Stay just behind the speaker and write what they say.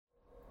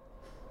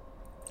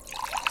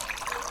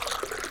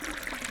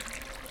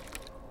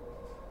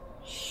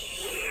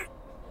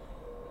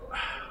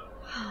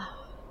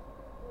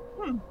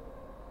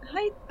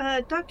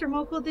Dr.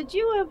 Mokel, did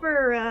you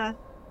ever,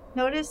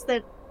 notice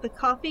that the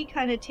coffee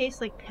kind of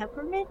tastes like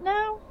peppermint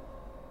now?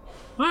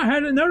 I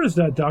hadn't noticed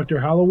that, Dr.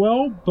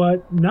 Hallowell,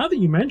 but now that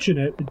you mention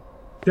it, it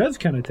does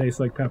kind of taste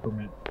like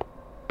peppermint.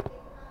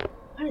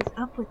 What is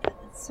up with that?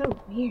 That's so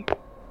weird.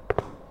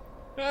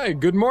 Hey,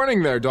 good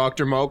morning there,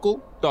 Dr.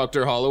 Mokel,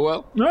 Dr.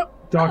 Hollowell. Oh,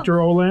 Dr.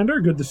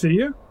 Olander, good to see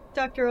you.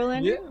 Dr.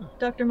 Olander? Yeah.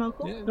 Dr.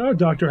 Mokel? Yeah. Oh,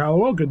 Dr.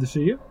 Hallowell, good to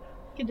see you.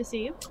 Good to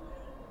see you.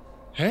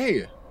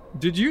 Hey,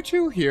 did you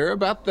two hear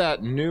about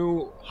that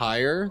new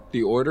hire,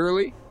 the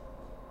orderly?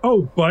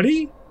 Oh,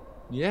 Buddy?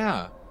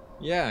 Yeah,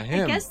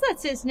 him. I guess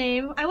that's his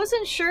name. I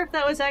wasn't sure if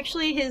that was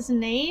actually his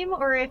name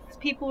or if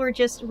people were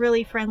just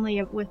really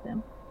friendly with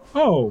him.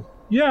 Oh,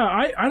 yeah,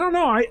 I don't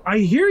know. I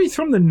hear he's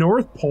from the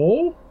North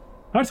Pole.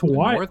 That's The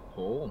wild. North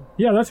Pole.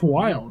 Yeah, that's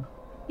wild.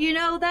 You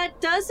know, that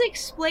does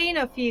explain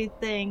a few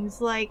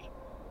things. Like,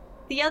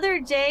 the other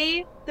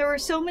day, there were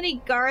so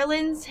many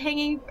garlands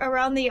hanging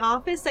around the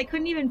office, I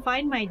couldn't even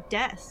find my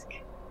desk.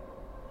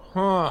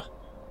 Huh.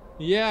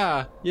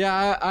 Yeah,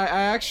 I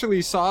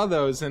actually saw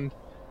those, and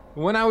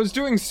when I was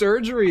doing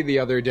surgery the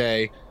other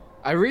day,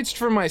 I reached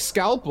for my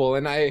scalpel,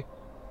 and I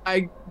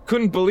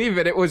couldn't believe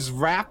it. It was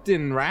wrapped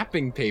in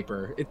wrapping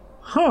paper.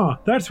 Huh,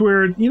 that's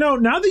weird. You know,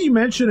 now that you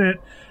mention it,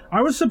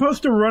 I was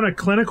supposed to run a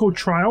clinical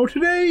trial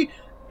today,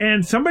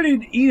 and somebody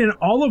had eaten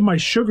all of my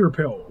sugar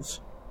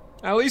pills.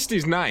 At least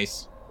he's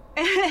nice.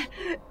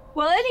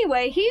 Well,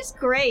 anyway, he's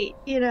great,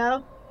 you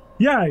know?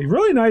 Yeah,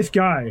 really nice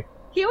guy.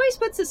 He always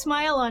puts a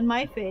smile on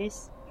my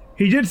face.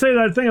 He did say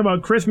that thing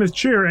about Christmas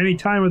cheer any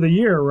time of the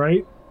year,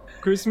 right?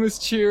 Christmas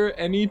cheer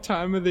any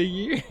time of the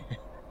year.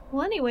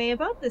 Well, anyway,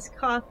 about this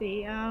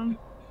coffee,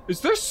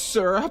 Is there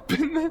syrup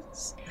in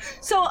this?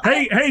 So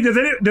Hey, does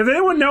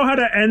anyone know how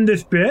to end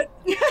this bit?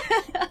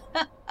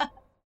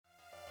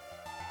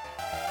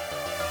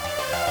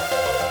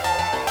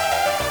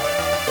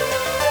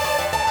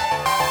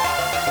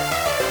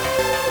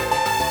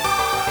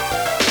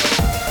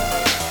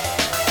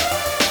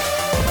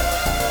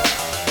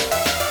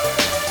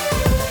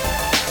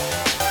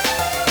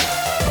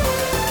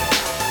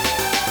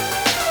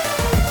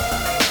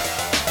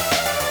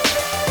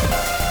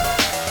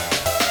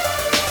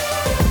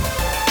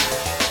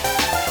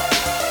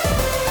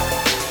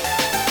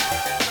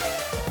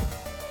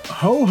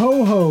 Ho,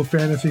 ho, ho,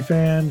 fantasy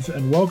fans,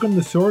 and welcome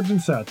to Swords and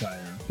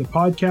Satire, the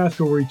podcast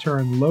where we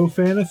turn low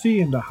fantasy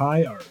into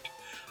high art.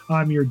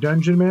 I'm your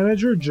dungeon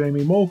manager,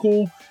 Jamie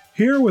Mokel,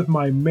 here with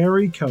my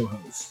merry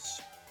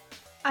co-hosts.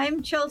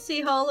 I'm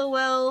Chelsea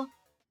Hollowell,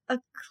 a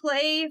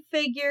clay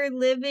figure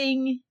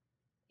living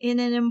in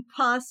an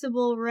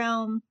impossible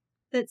realm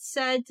that's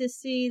sad to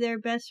see their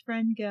best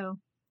friend go.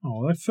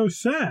 Oh, that's so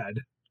sad.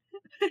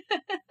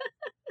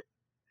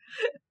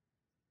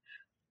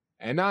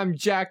 And I'm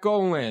Jack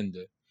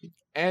Olander.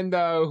 And,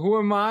 who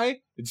am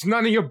I? It's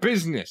none of your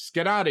business.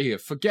 Get out of here.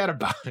 Forget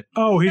about it.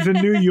 Oh, he's a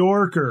New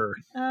Yorker.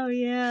 Oh,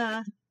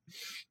 yeah.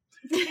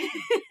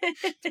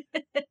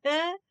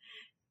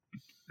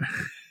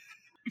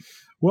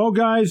 Well,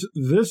 guys,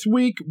 this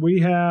week we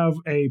have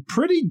a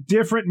pretty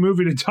different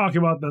movie to talk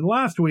about than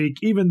last week,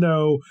 even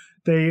though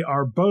they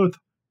are both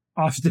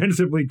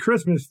ostensibly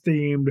Christmas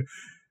themed,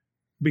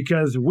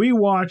 because we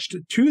watched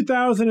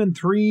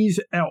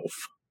 2003's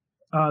Elf.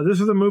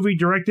 This is a movie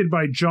directed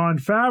by Jon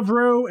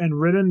Favreau and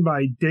written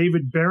by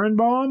David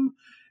Berenbaum.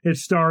 It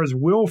stars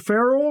Will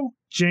Ferrell,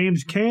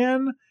 James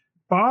Caan,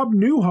 Bob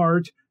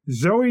Newhart,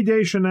 Zooey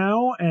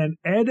Deschanel, and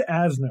Ed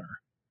Asner.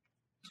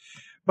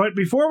 But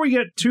before we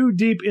get too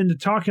deep into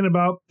talking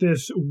about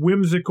this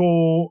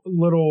whimsical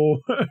little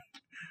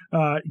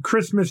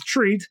Christmas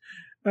treat,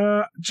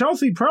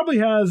 Chelsea probably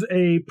has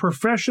a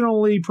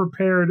professionally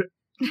prepared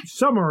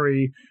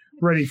summary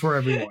ready for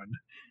everyone.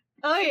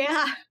 Oh,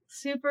 yeah.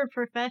 Super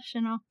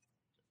professional.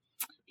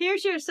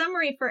 Here's your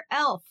summary for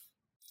Elf.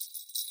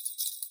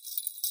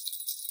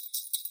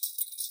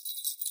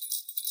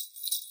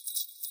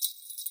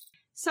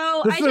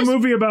 So This is a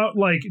movie about,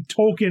 like,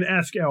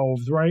 Tolkien-esque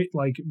elves, right?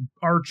 Like,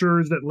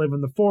 archers that live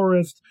in the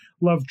forest,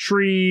 love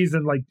trees,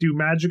 and, like, do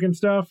magic and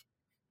stuff?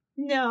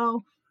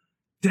 No,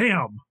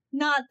 Damn.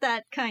 not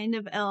that kind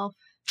of elf.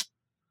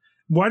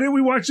 Why did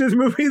we watch this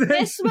movie then?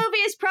 This movie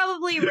is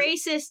probably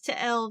racist to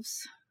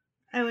elves,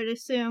 I would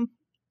assume.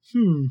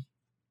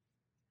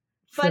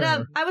 But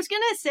Fair. I was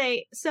gonna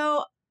say,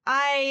 so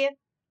I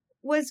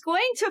was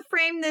going to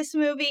frame this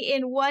movie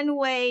in one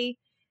way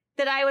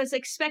that I was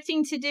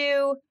expecting to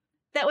do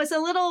that was a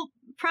little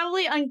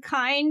probably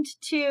unkind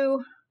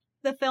to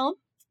the film,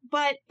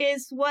 but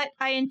is what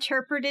I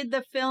interpreted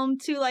the film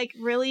to, like,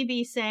 really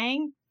be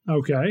saying.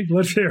 Okay,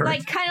 let's hear it.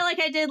 Like, kind of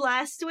like I did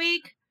last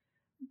week,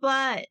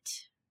 but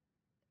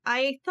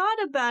I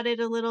thought about it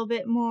a little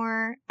bit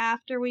more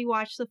after we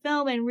watched the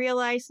film and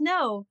realized,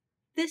 no,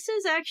 this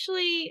is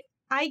actually,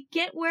 I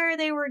get where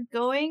they were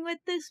going with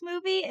this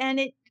movie, and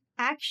it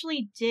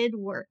actually did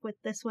work with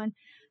this one.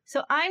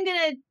 So I'm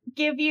going to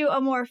give you a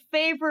more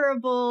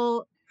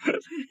favorable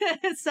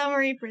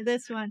summary for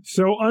this one.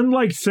 So,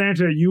 unlike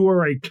Santa, you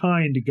are a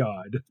kind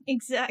god.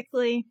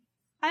 Exactly.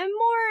 I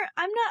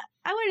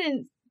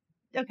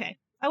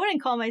I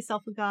wouldn't call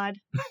myself a god.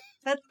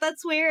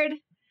 That's weird.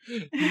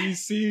 He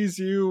sees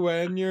you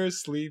when you're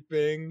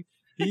sleeping.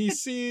 He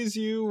sees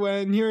you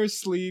when you're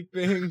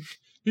sleeping.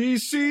 He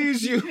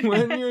sees you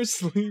when you're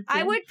sleeping.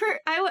 I would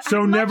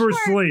So I'm much never more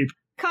sleep.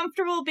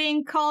 comfortable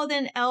being called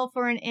an elf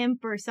or an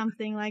imp or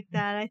something like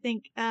that. I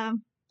think a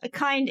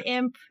kind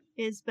imp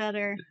is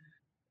better.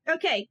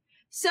 Okay,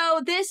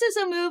 so this is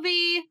a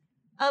movie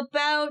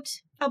about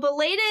a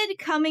belated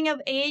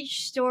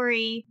coming-of-age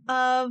story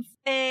of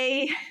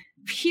a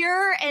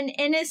pure and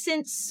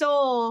innocent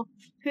soul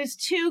who's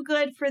too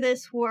good for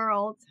this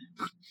world.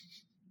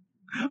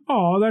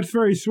 Oh, that's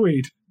very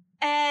sweet.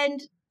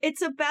 And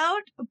it's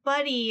about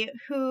Buddy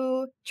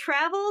who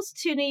travels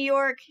to New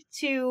York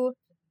to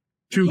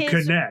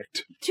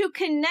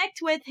connect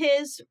with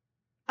his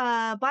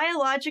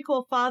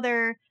biological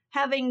father,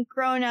 having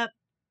grown up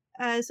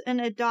as an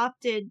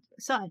adopted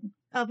son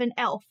of an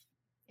elf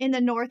in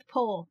the North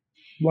Pole.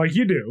 Like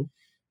you do.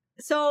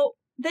 So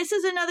this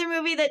is another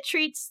movie that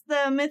treats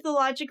the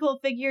mythological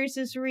figures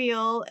as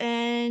real,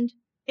 and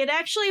it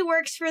actually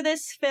works for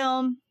this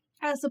film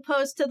as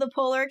opposed to the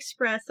Polar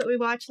Express that we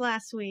watched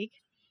last week.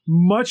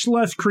 Much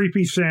less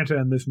creepy Santa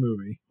in this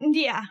movie.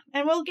 Yeah,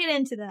 and we'll get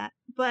into that,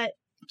 but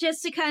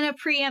just to kind of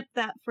preempt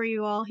that for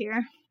you all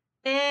here.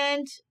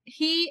 And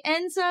he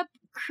ends up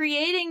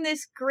creating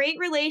this great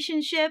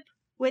relationship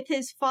with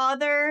his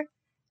father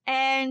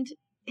and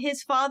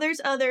his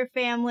father's other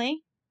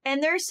family.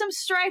 And there's some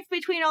strife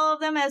between all of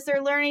them as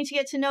they're learning to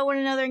get to know one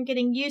another and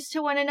getting used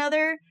to one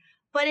another.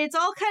 But it's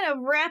all kind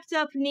of wrapped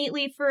up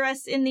neatly for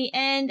us in the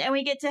end, and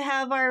we get to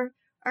have our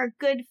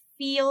good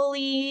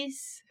feelies,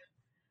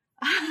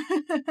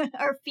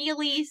 our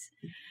feelies,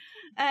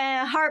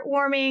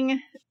 heartwarming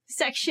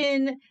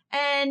section.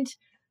 And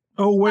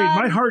oh wait,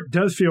 my heart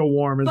does feel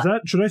warm.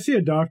 Should I see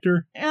a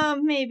doctor?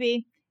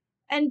 Maybe.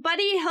 And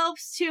Buddy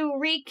helps to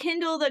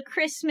rekindle the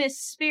Christmas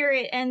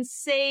spirit and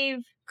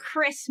save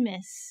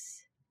Christmas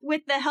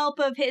with the help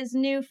of his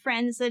new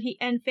friends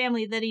and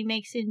family that he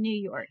makes in New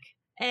York.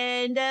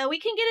 And we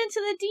can get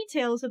into the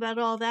details about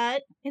all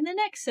that in the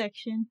next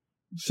section.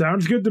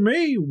 Sounds good to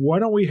me. Why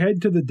don't we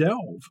head to the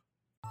Delve?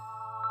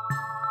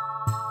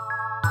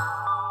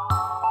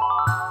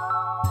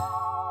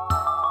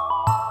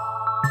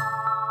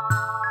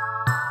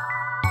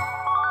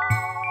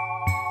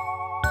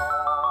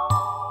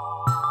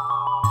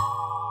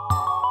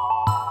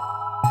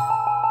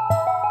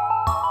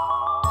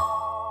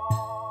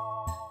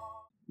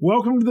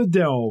 Welcome to the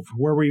Delve,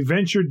 where we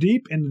venture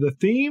deep into the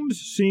themes,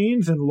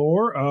 scenes, and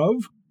lore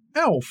of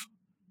Elf.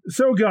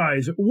 So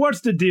guys,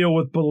 what's the deal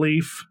with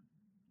belief?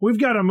 We've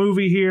got a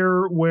movie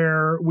here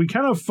where we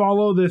kind of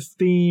follow this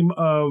theme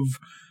of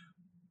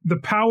the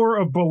power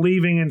of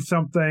believing in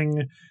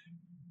something.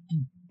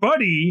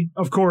 Buddy,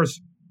 of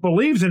course,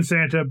 believes in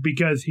Santa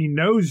because he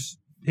knows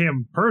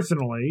him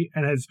personally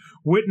and has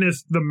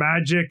witnessed the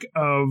magic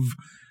of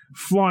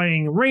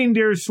flying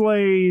reindeer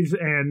sleighs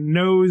and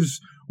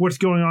knows what's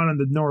going on in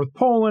the North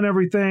Pole and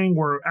everything,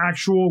 where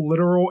actual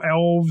literal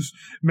elves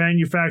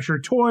manufacture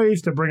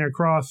toys to bring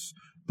across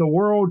the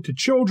world to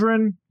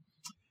children.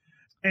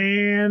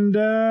 And,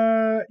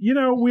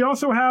 we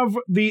also have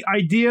the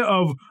idea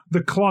of the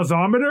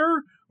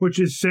Clausometer, which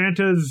is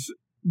Santa's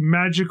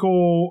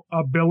magical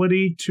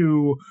ability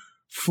to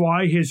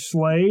fly his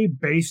sleigh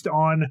based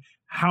on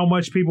how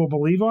much people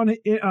believe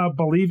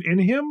in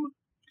him.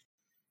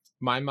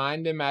 My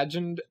mind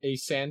imagined a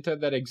Santa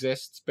that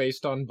exists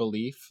based on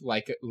belief,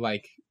 like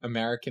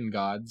American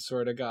Gods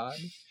sort of God.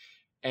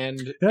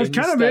 And that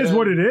kind of is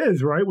what it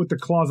is, right? With the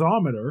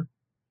Clausometer.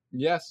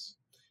 Yes.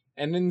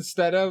 And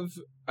instead of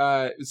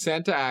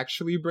Santa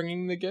actually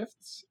bringing the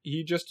gifts,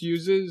 he just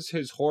uses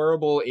his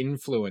horrible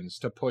influence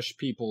to push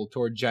people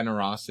toward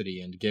generosity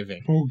and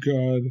giving. Oh,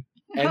 God.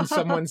 And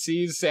someone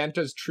sees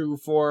Santa's true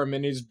form,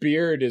 and his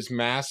beard is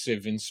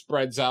massive and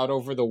spreads out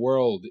over the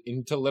world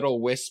into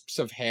little wisps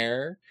of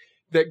hair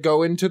that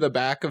go into the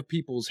back of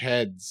people's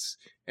heads.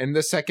 And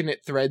the second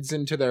it threads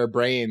into their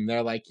brain,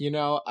 they're like,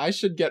 I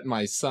should get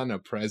my son a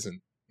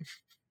present.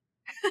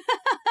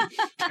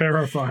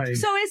 Terrifying.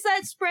 So is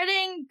that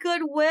spreading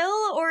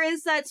goodwill or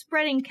is that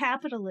spreading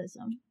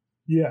capitalism?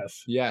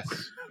 Yes. Yes.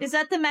 Is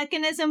that the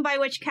mechanism by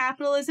which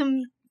capitalism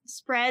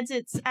spreads?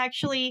 It's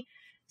actually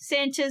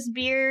Santa's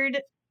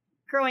beard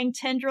growing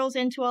tendrils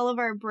into all of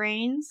our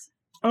brains?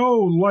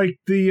 Oh, like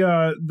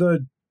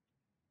the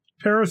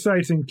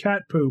parasites in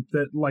cat poop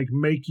that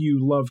make you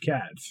love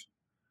cats.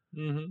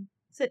 Mm-hmm.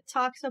 Is it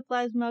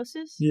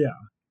toxoplasmosis? Yeah.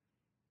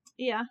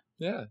 Yeah.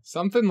 Yeah,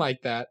 something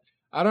like that.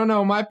 I don't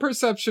know. My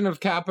perception of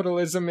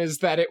capitalism is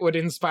that it would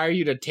inspire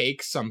you to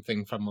take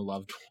something from a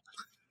loved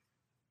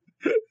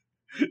one.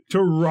 To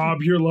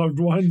rob your loved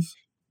ones?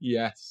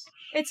 Yes.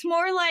 It's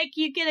more like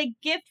you get a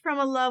gift from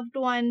a loved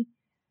one,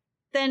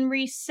 then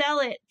resell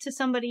it to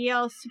somebody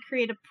else to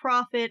create a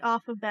profit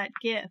off of that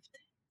gift.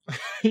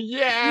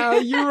 Yeah,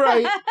 you're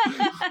right.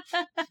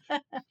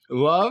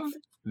 Love?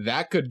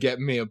 That could get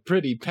me a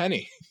pretty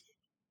penny.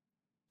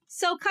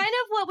 So kind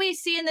of what we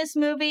see in this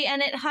movie,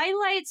 and it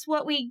highlights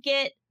what we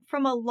get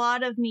from a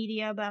lot of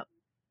media about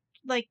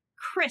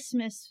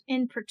Christmas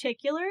in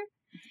particular,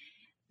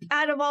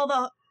 out of all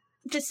the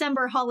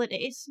December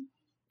holidays,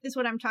 is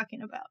what I'm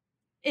talking about,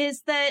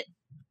 is that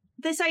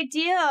this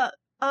idea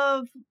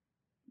of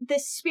the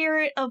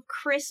spirit of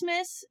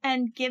Christmas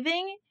and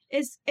giving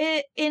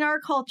in our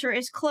culture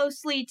is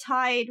closely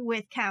tied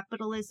with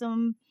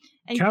capitalism.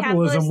 And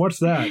capitalism, what's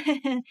that?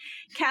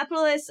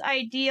 Capitalist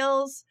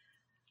ideals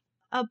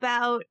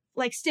about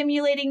like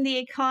stimulating the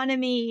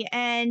economy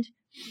and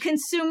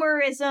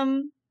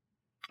consumerism.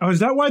 Oh, is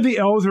that why the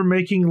elves are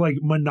making like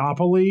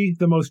Monopoly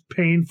the most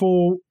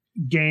painful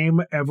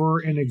game ever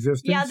in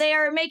existence? Yeah, they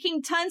are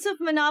making tons of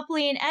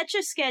Monopoly and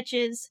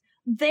Etch-a-Sketches.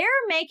 They're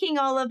making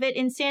all of it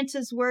in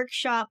Santa's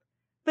workshop,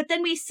 but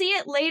then we see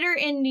it later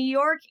in New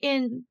York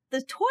in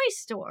the toy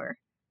store.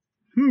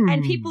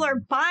 And people are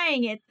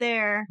buying it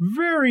there.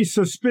 Very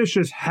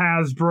suspicious,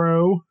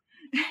 Hasbro.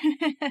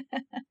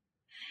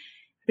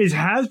 Is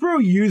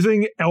Hasbro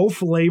using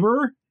elf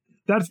labor?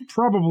 That's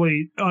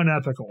probably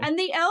unethical. And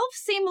the elves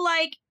seem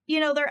like,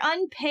 they're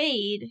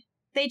unpaid.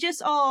 They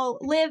just all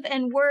live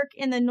and work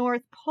in the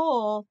North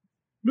Pole.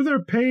 But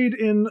they're paid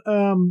in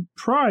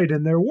pride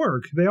in their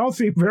work. They all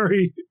seem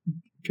very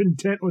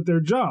content with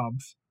their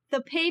jobs.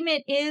 The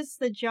payment is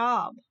the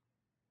job.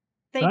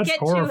 They That's get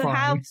horrifying. to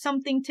have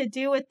something to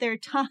do with their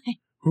time.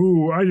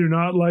 Ooh, I do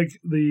not like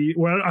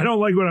I don't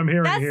like what I'm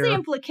hearing That's here. the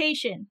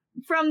implication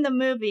from the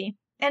movie.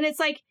 And it's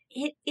like,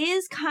 it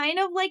is kind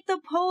of like the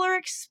Polar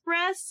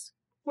Express,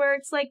 where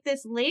it's like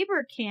this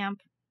labor camp,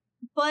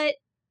 but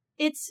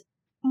it's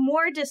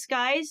more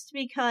disguised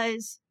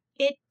because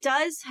it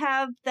does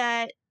have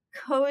that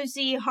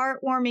cozy,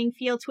 heartwarming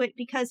feel to it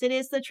because it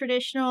is the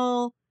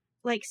traditional,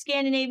 like,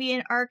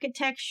 Scandinavian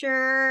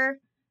architecture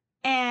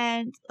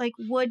and, like,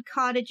 wood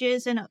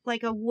cottages and,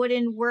 like, a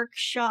wooden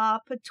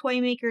workshop, a toy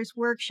maker's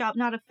workshop,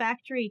 not a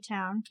factory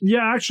town.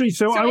 Yeah, actually,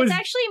 so it's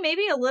actually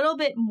maybe a little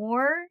bit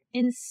more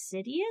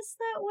insidious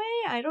that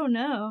way? I don't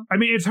know. I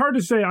mean, it's hard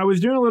to say. I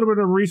was doing a little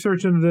bit of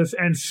research into this,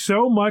 and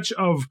so much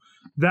of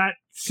that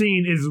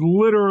scene is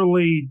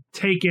literally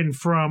taken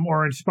from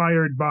or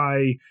inspired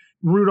by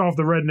Rudolph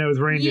the Red-Nosed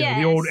Reindeer, Yes.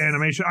 the old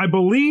animation. I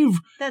believe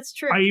That's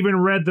true. I even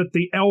read that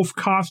the elf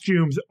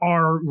costumes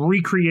are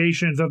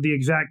recreations of the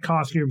exact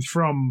costumes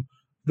from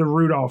the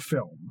Rudolph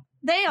film.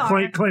 They are.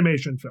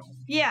 Claymation film.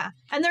 Yeah.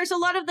 And there's a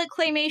lot of the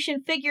claymation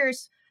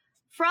figures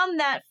from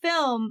that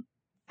film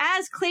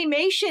as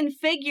claymation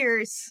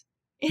figures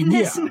in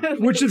this movie.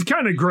 Which is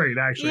kind of great,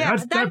 actually. Yeah,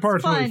 that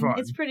part's fun. really fun.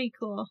 It's pretty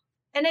cool.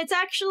 And it's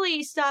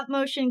actually stop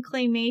motion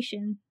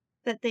claymation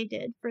that they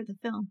did for the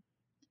film.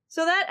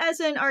 So that as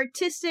an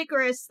artistic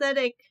or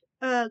aesthetic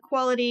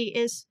quality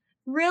is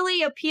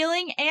really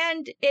appealing,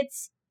 and it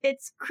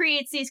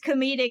creates these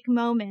comedic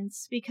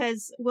moments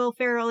because Will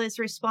Ferrell is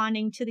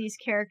responding to these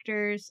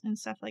characters and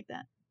stuff like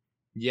that.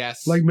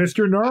 Yes. Like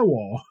Mr.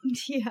 Narwhal.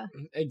 Yeah.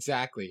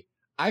 Exactly.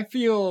 I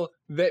feel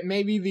that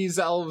maybe these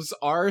elves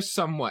are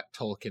somewhat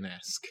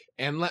Tolkien-esque,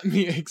 and let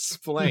me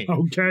explain.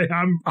 Okay,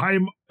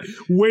 I'm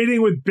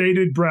waiting with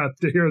bated breath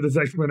to hear this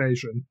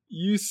explanation.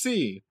 You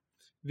see,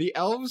 the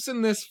elves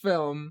in this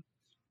film,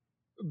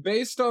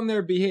 based on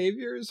their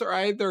behaviors, are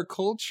either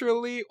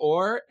culturally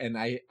or, and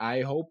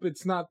I hope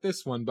it's not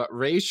this one, but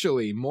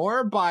racially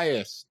more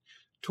biased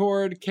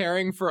toward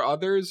caring for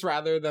others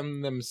rather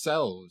than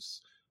themselves.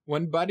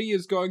 When Buddy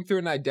is going through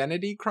an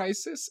identity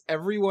crisis,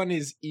 everyone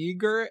is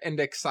eager and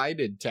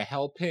excited to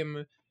help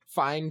him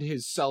find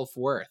his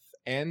self-worth,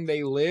 and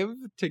they live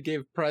to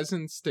give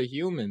presents to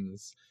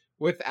humans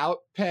without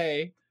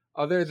pay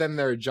other than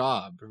their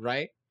job,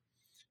 right?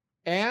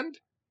 And,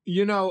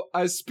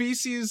 a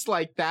species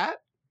like that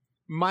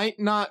might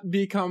not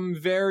become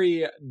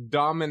very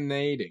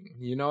dominating.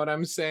 You know what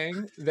I'm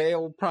saying?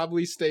 They'll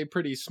probably stay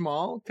pretty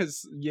small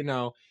because,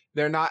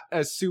 they're not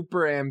a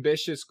super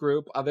ambitious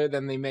group other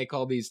than they make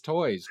all these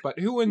toys. But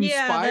who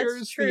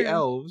inspires the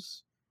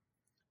elves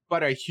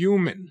but a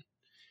human?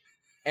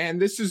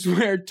 And this is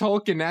where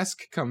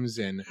Tolkien-esque comes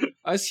in.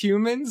 Us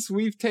humans,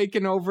 we've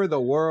taken over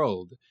the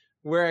world.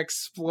 We're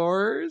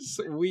explorers.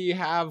 We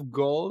have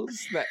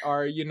goals that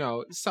are,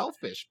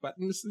 selfish, but,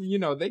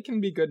 they can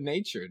be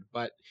good-natured.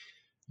 But,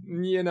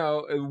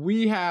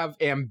 we have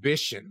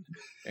ambition,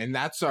 and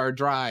that's our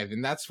drive,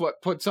 and that's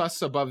what puts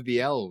us above the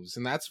elves.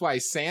 And that's why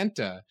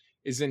Santa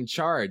is in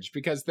charge,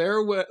 because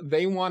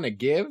they want to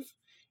give,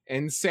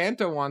 and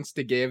Santa wants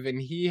to give,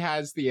 and he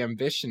has the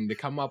ambition to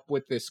come up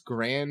with this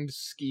grand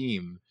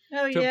scheme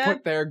to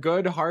put their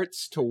good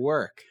hearts to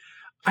work.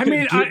 I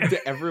mean, to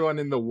everyone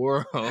in the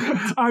world.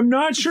 I'm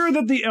not sure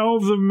that the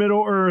elves of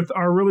Middle Earth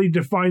are really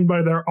defined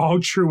by their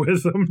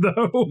altruism,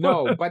 though.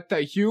 No, but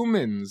the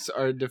humans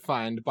are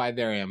defined by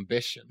their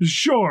ambition.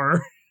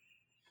 Sure.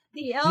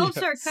 The elves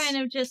are kind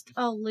of just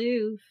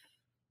aloof,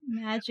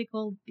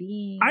 magical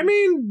beings. I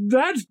mean,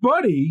 that's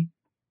Buddy.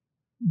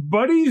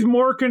 Buddy's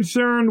more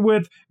concerned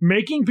with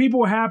making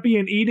people happy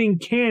and eating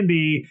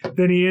candy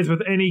than he is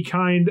with any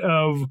kind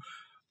of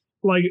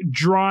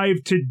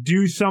drive to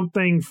do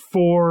something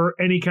for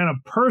any kind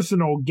of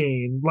personal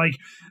gain. Like,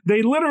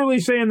 they literally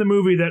say in the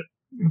movie that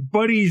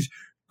Buddy's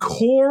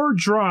core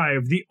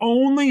drive, the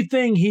only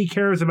thing he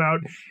cares about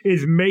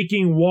is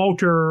making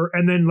Walter,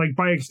 and then, like,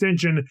 by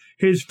extension,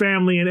 his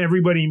family and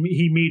everybody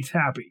he meets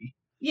happy.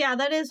 Yeah,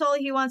 that is all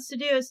he wants to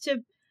do, is to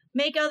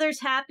make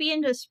others happy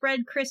and to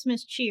spread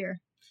Christmas cheer.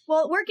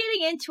 Well, we're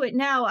getting into it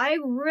now. I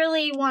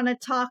really want to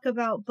talk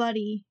about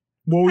Buddy.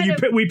 Well,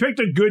 we picked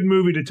a good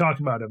movie to talk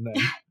about him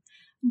then.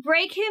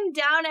 Break him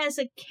down as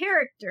a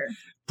character.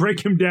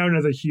 Break him down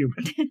as a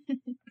human.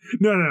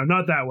 No,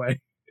 not that way.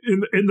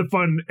 In the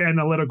fun,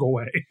 analytical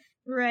way.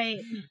 Right.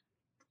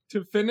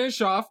 To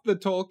finish off the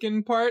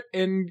Tolkien part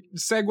and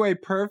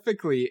segue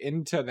perfectly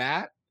into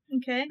that.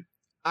 Okay.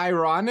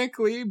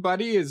 Ironically,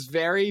 Buddy is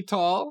very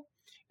tall,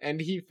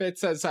 and he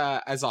fits as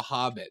a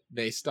hobbit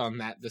based on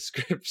that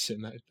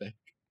description, I think.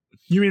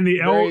 You mean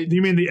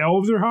the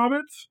elves are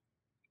hobbits?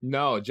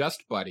 No,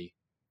 just Buddy.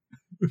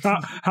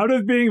 How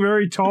does being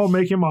very tall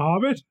make him a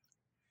hobbit?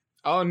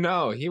 Oh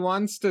no, he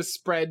wants to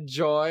spread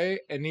joy,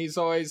 and he's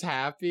always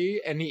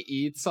happy, and he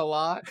eats a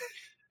lot,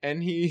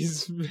 and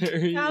he's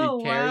he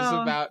cares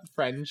about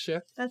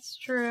friendship. That's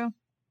true.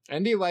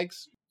 And he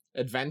likes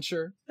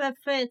adventure. That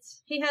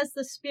fits. He has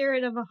the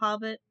spirit of a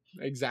hobbit.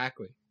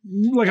 Exactly.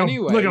 Like a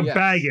Yes.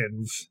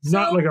 Baggins,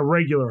 not like a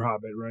regular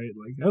hobbit, right?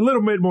 Like a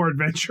little bit more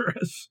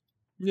adventurous.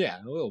 Yeah,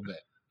 a little bit.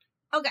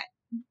 Okay.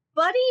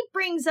 Buddy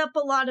brings up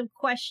a lot of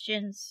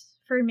questions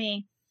for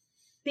me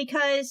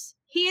because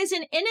he is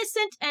an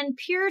innocent and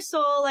pure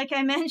soul, like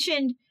I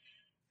mentioned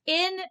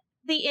in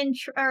the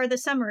intro or the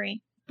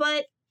summary.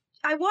 But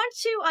I want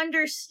to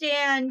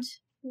understand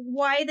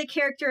why the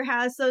character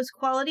has those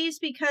qualities,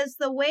 because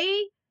the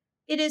way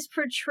it is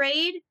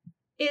portrayed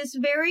is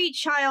very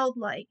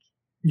childlike.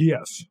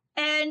 Yes.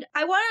 And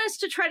I want us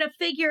to try to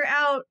figure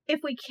out,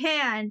 if we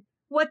can,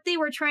 what they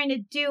were trying to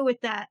do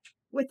with that.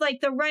 With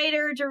like the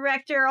writer,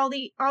 director, all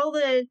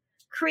the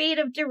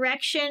creative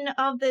direction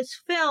of this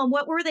film.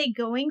 What were they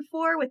going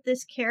for with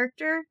this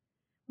character?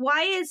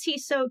 Why is he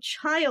so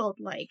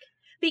childlike?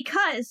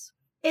 Because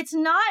it's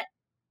not,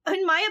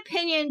 in my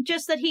opinion,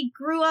 just that he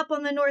grew up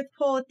on the North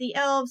Pole with the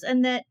elves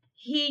and that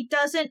he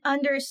doesn't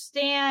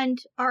understand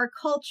our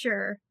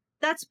culture.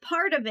 That's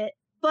part of it.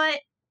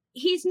 But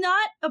he's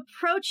not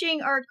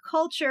approaching our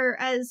culture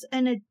as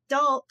an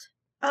adult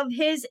of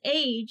his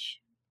age,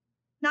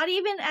 not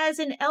even as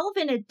an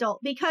elven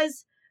adult,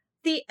 because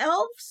the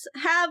elves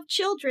have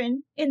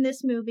children in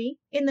this movie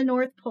in the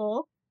North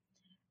Pole,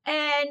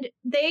 and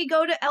they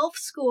go to elf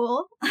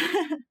school,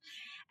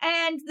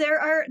 and there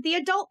are the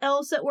adult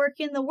elves that work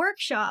in the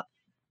workshop,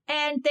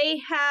 and they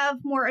have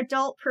more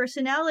adult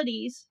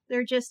personalities.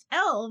 They're just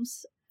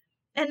elves,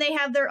 and they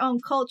have their own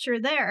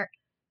culture there.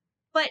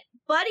 But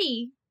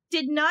Buddy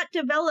did not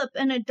develop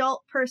an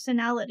adult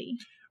personality.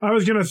 I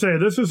was going to say,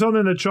 this is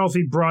something that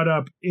Chelsea brought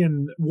up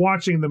in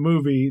watching the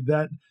movie,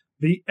 that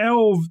the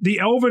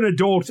elven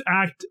adults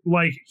act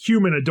like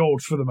human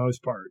adults for the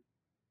most part.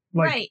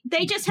 Like, right.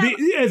 They just have...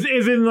 as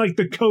in, like,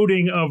 the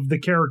coding of the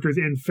characters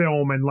in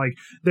film, and, like,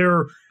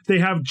 they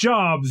have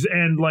jobs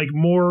and, like,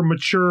 more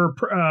mature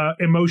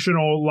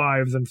emotional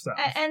lives and stuff.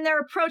 And their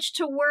approach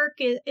to work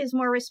is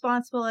more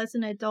responsible as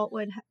an adult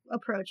would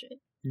approach it.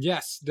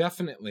 Yes,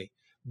 definitely.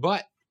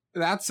 But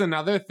that's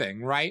another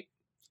thing, right?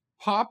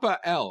 Papa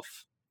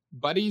Elf,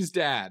 Buddy's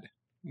dad,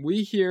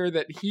 we hear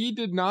that he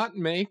did not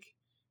make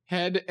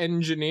head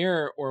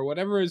engineer or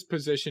whatever his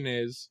position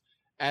is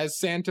as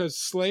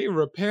Santa's sleigh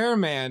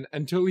repairman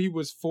until he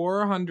was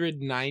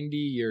 490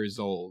 years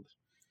old,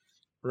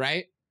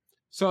 right?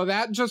 So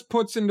that just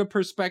puts into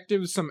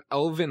perspective some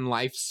elven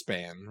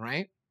lifespan,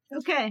 right?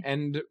 Okay.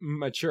 And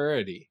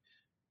maturity.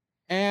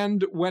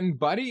 And when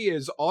Buddy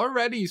is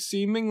already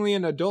seemingly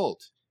an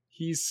adult,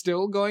 he's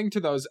still going to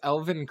those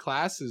elven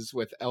classes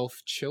with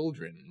elf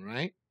children,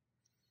 right?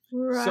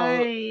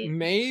 Right. So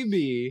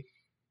maybe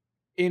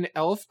in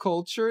elf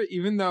culture,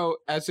 even though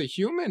as a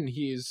human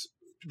he's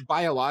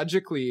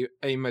biologically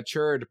a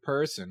matured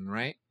person,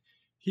 right?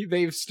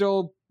 They've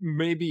still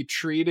maybe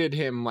treated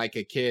him like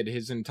a kid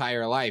his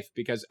entire life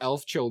because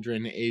elf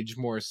children age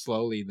more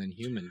slowly than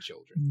human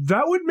children.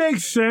 That would make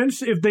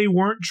sense if they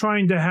weren't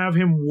trying to have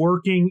him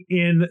working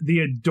in the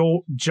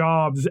adult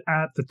jobs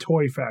at the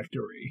toy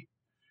factory.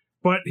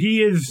 But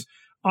he is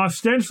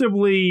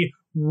ostensibly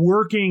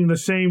working the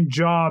same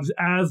jobs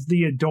as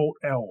the adult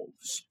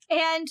elves.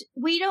 And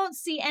we don't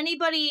see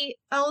anybody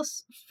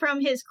else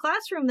from his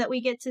classroom that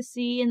we get to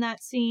see in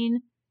that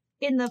scene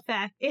in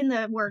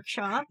the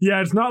workshop.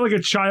 Yeah, it's not like a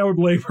child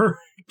labor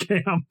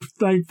camp,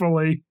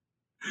 thankfully.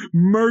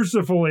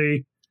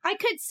 Mercifully. I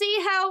could see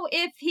how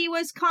if he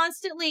was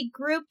constantly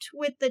grouped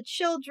with the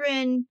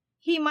children,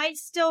 he might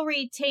still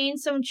retain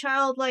some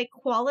childlike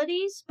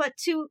qualities, but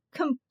to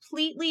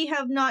completely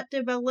have not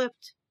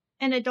developed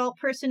an adult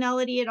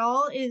personality at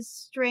all is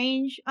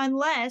strange,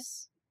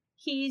 unless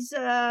he's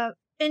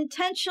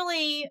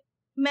intentionally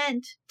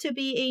meant to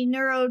be a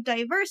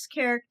neurodiverse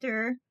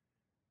character,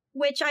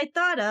 which I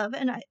thought of,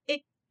 and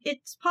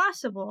it's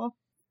possible.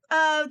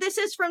 This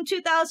is from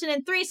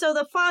 2003, so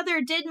the father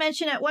did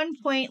mention at one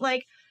point,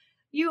 like,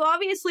 you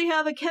obviously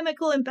have a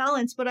chemical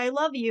imbalance, but I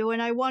love you,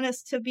 and I want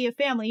us to be a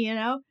family, you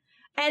know?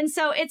 And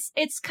so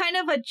it's kind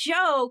of a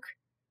joke,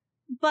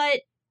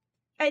 but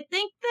I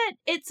think that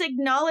it's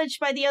acknowledged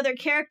by the other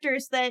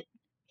characters that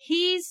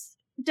he's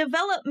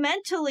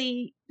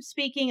developmentally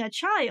speaking a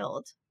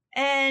child.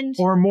 And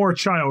or more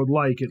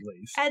childlike, at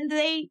least. And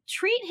they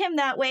treat him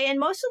that way, and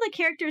most of the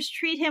characters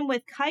treat him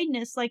with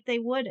kindness like they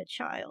would a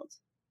child.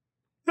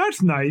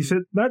 That's nice.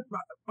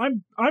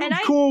 I'm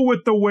cool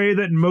with the way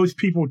that most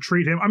people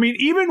treat him. I mean,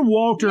 even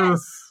Walter,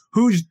 Yes.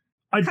 who's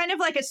Kind of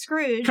like a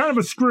Scrooge. kind of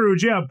a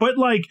Scrooge, yeah, but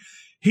like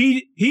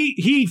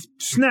he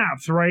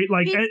snaps, right?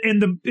 Like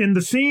in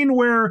the scene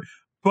where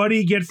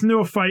Buddy gets into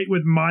a fight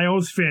with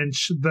Miles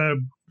Finch,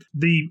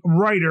 the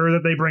writer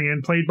that they bring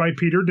in, played by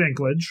Peter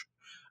Dinklage.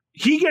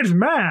 He gets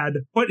mad,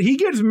 but he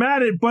gets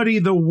mad at Buddy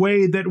the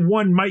way that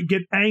one might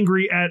get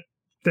angry at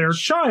their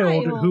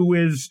child who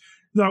is,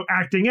 you know,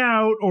 acting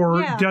out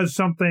or does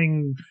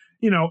something,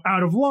 you know,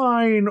 out of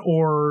line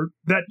or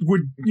that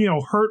would, you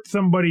know, hurt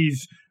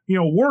somebody's, you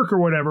know, work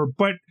or whatever.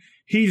 But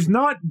he's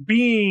not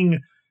being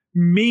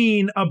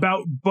mean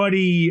about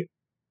Buddy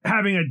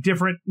having a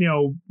different, you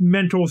know,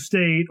 mental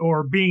state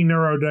or being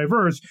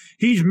neurodiverse.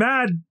 He's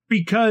mad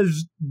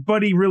because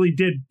Buddy really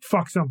did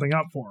fuck something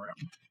up for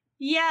him.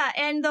 Yeah,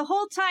 and the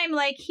whole time,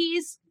 like,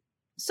 he's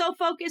so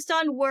focused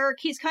on work,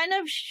 he's kind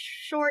of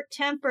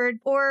short-tempered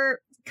or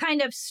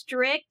kind of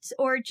strict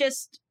or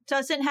just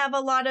doesn't have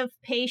a lot of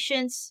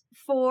patience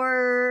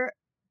for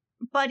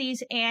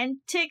Buddy's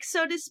antics,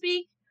 so to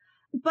speak.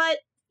 But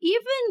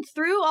even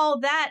through all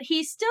that,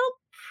 he's still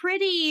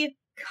pretty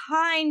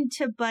kind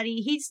to Buddy.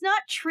 He's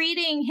not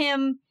treating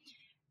him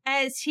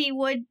as he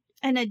would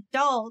an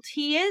adult.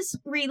 He is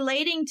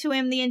relating to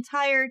him the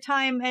entire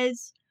time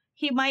as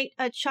he might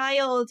a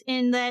child,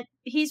 in that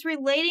he's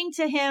relating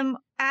to him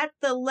at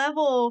the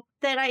level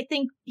that I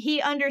think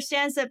he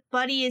understands that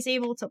Buddy is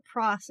able to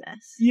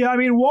process. Yeah, I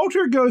mean,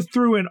 Walter goes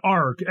through an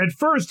arc. At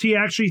first, he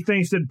actually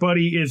thinks that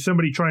Buddy is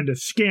somebody trying to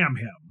scam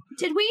him.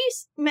 Did we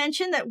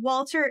mention that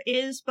Walter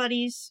is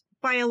Buddy's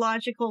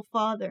biological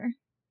father?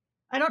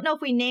 I don't know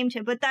if we named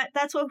him, but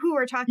that's who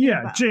we're talking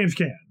about. Yeah, James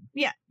Caan.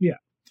 Yeah.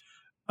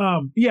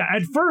 Yeah,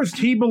 at first,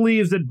 he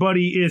believes that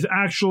Buddy is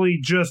actually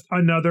just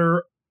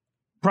another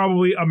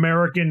probably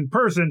American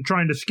person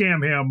trying to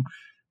scam him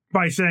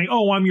by saying,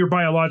 oh, I'm your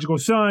biological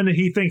son. And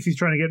he thinks he's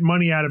trying to get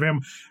money out of him.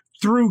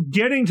 Through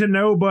getting to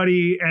know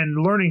Buddy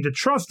and learning to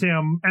trust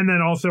him, and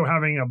then also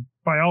having a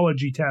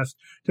biology test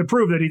to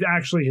prove that he's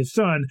actually his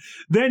son,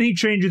 then he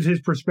changes his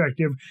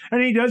perspective,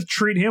 and he does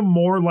treat him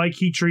more like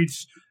he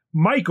treats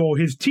Michael,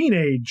 his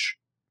teenage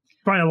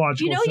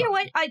biological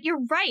son.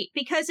 You're right,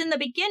 because in the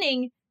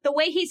beginning, the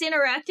way he's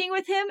interacting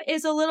with him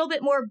is a little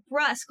bit more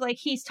brusque, like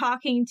he's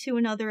talking to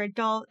another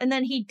adult, and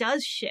then he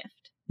does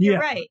shift. You're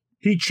right.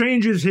 He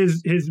changes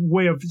his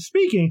way of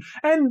speaking,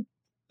 and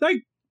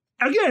like,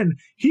 again,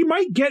 he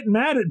might get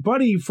mad at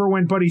Buddy for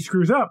when Buddy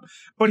screws up,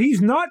 but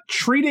he's not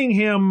treating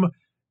him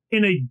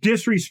in a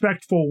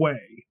disrespectful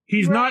way.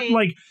 He's not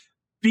like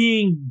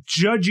being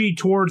judgy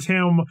towards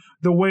him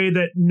the way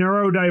that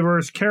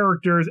neurodiverse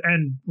characters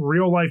and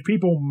real life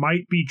people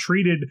might be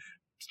treated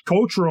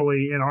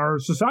culturally in our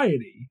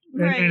society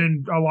and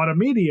in a lot of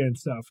media and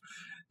stuff.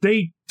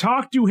 They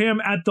talk to him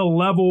at the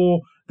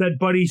level that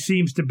Buddy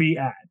seems to be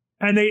at.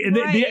 And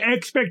the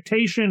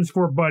expectations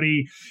for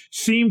Buddy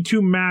seem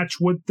to match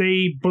what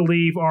they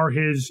believe are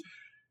his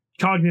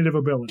cognitive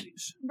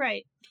abilities.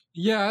 Right.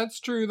 Yeah, that's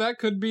true. That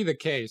could be the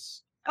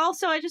case.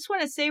 Also, I just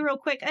want to say real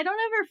quick, I don't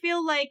ever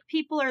feel like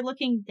people are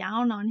looking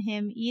down on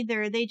him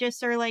either. They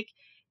just are like,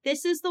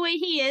 this is the way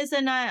he is,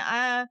 and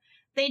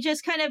they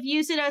just kind of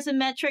use it as a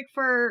metric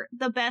for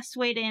the best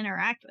way to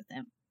interact with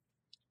him.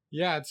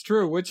 Yeah, it's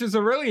true, which is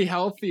a really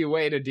healthy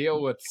way to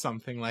deal with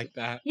something like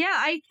that. Yeah,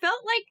 I felt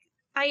like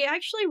I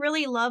actually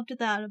really loved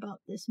that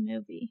about this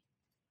movie.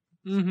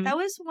 Mm-hmm. That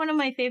was one of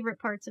my favorite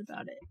parts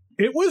about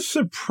it. It was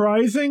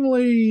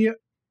surprisingly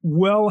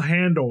well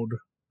handled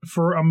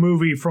for a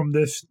movie from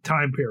this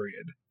time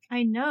period.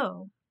 I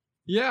know.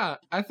 Yeah,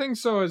 I think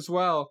so as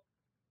well.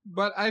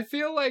 But I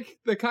feel like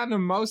the kind of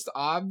most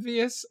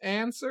obvious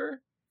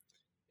answer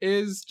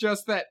is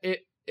just that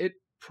it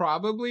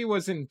probably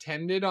was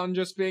intended on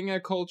just being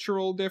a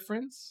cultural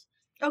difference.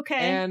 Okay.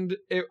 And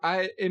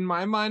in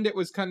my mind, it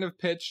was kind of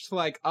pitched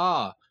like,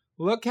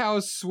 look how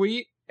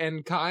sweet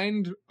and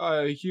kind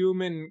a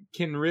human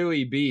can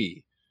really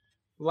be.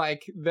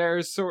 Like,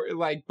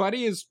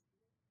 Buddy is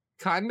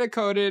kind of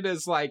coded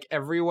as, like,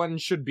 everyone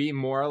should be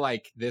more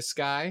like this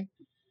guy.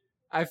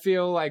 I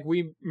feel like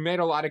we made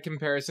a lot of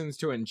comparisons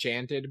to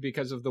Enchanted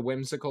because of the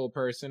whimsical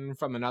person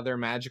from another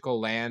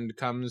magical land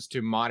comes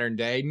to modern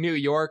day, New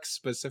York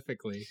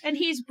specifically. And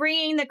he's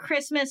bringing the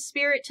Christmas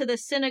spirit to the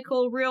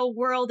cynical real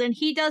world, and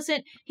he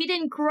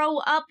didn't grow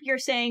up, you're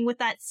saying, with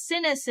that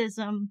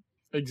cynicism.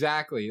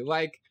 Exactly.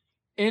 Like,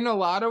 in a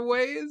lot of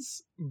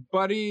ways,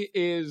 Buddy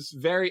is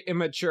very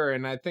immature,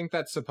 and I think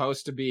that's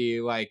supposed to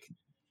be, like,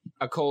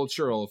 a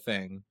cultural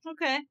thing.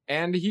 Okay.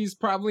 And he's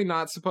probably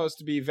not supposed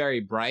to be very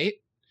bright.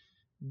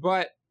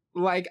 But,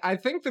 like, I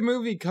think the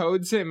movie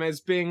codes him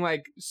as being,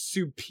 like,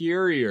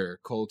 superior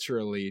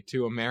culturally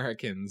to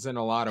Americans in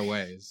a lot of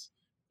ways.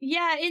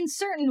 Yeah, in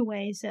certain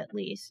ways, at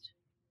least.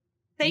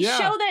 They Yeah.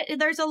 show that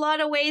there's a lot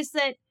of ways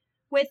that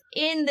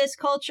within this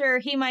culture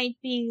he might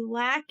be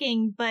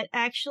lacking, but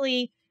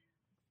actually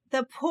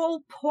the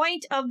whole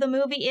point of the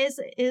movie is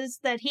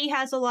that he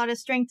has a lot of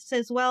strengths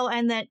as well,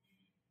 and that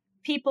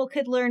people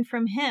could learn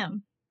from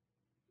him.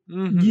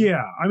 Mm-hmm.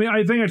 Yeah, I mean,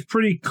 I think it's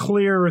pretty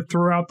clear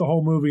throughout the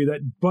whole movie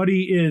that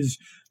Buddy is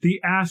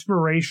the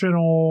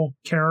aspirational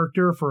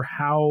character for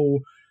how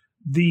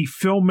the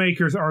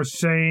filmmakers are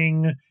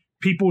saying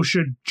people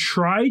should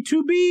try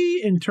to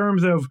be in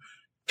terms of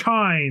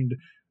kind,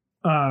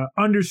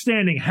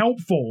 understanding,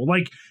 helpful.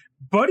 Like,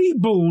 Buddy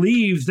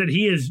believes that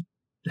he is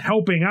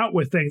helping out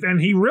with things, and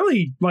he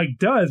really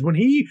does. When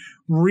he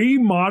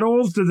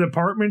remodels the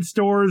department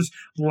store's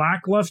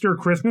lackluster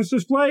Christmas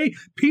display,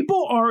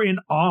 people are in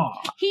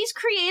awe. He's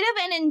creative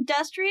and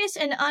industrious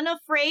and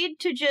unafraid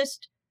to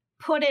just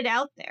put it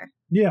out there.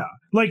 Yeah,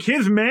 like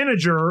his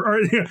manager,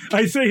 or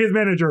I say his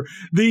manager,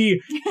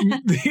 the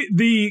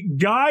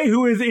guy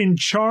who is in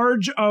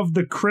charge of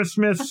the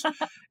Christmas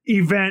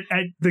event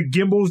at the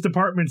Gimbel's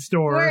department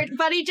store. Where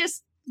Buddy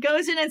just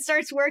goes in and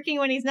starts working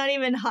when he's not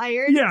even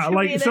hired. Yeah,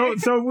 so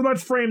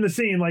let's frame the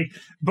scene. Like,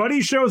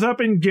 Buddy shows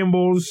up in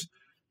Gimbel's.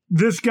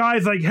 This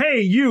guy's like,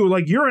 "Hey, you're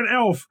an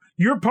elf.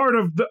 You're part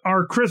of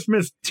our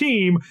Christmas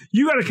team.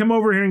 You got to come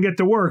over here and get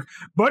to work."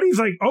 Buddy's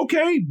like,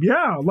 "Okay,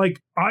 yeah."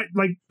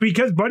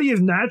 Because Buddy is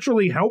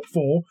naturally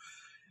helpful,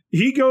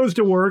 he goes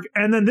to work,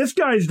 and then this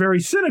guy's very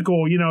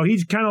cynical.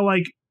 He's kind of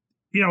like,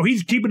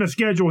 he's keeping a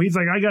schedule. He's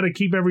like, "I got to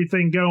keep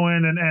everything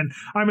going, and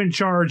I'm in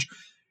charge."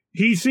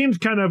 He seems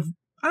kind of,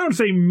 I don't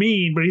say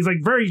mean, but he's like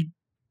very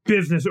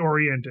business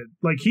oriented.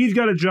 Like, he's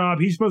got a job.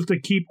 He's supposed to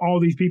keep all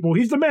these people.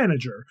 He's the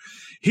manager.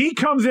 He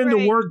comes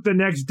into work the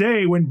next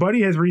day when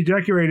Buddy has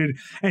redecorated,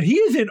 and he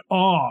is in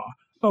awe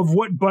of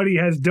what Buddy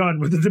has done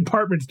with the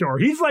department store.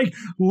 He's like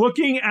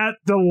looking at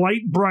the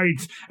light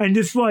brights and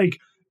just like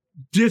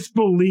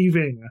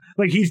disbelieving.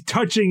 Like, he's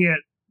touching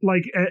it,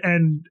 like,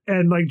 and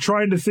like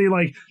trying to see,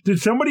 like, did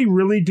somebody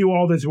really do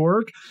all this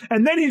work?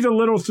 And then he's a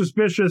little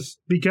suspicious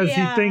because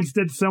he thinks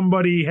that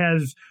somebody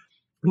has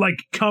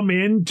come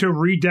in to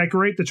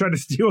redecorate to try to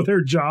steal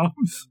their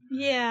jobs.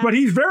 Yeah. But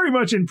he's very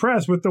much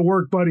impressed with the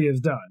work Buddy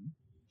has done.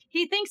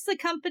 He thinks the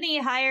company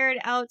hired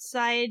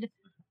outside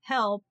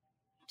help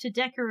to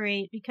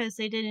decorate because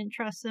they didn't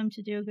trust them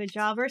to do a good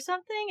job or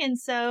something. And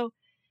so,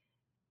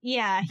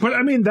 yeah. But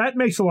I mean, that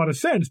makes a lot of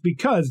sense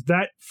because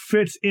that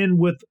fits in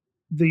with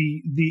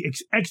the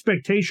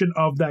expectation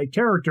of that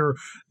character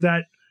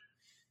that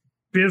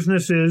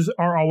businesses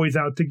are always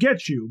out to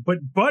get you. But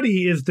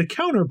Buddy is the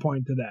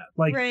counterpoint to that.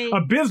 Like, a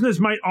business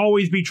might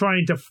always be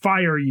trying to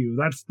fire you.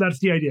 That's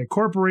the idea.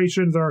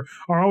 Corporations are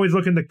always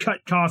looking to cut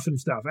costs and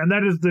stuff. And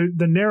that is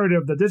the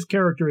narrative that this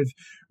character is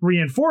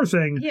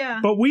reinforcing. Yeah.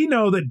 But we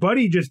know that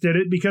Buddy just did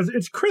it because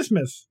it's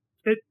Christmas.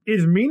 It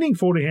is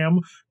meaningful to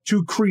him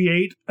to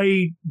create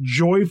a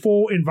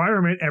joyful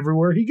environment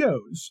everywhere he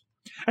goes.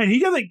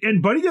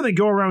 And Buddy doesn't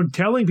go around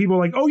telling people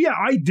like, "Oh yeah,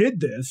 I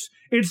did this."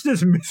 It's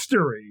this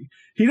mystery.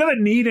 He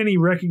doesn't need any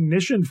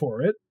recognition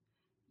for it.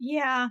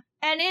 Yeah.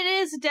 And it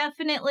is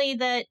definitely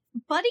that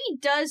Buddy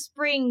does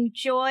bring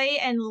joy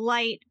and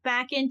light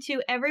back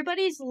into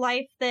everybody's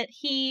life that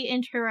he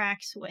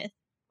interacts with.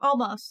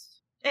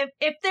 Almost.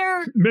 If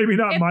they're maybe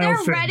not Miles they're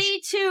Finch. ready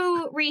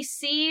to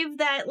receive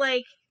that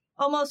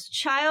almost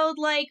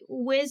childlike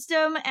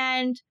wisdom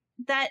and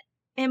that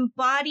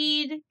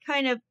embodied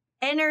kind of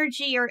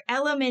energy or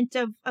element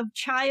of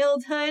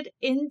childhood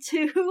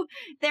into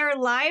their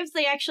lives,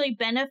 they actually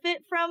benefit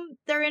from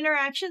their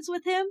interactions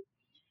with him.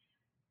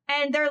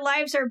 And their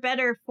lives are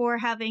better for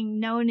having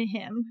known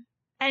him.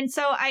 And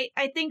so I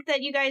think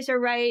that you guys are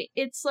right.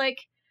 It's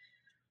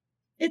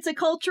a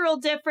cultural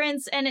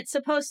difference, and it's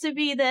supposed to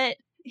be that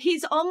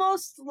he's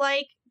almost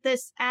like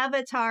this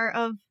avatar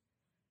of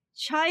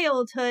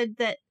childhood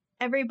that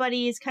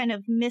everybody is kind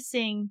of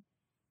missing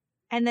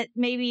and that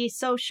maybe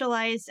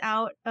socialized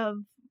out of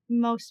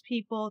most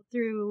people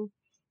through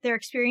their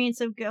experience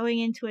of going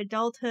into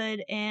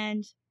adulthood,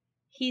 and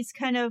he's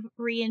kind of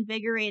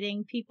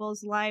reinvigorating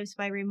people's lives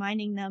by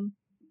reminding them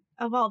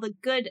of all the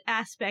good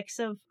aspects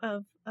of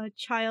a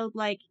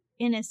childlike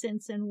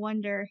innocence and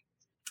wonder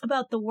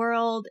about the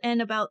world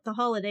and about the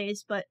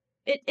holidays. But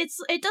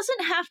it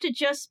doesn't have to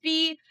just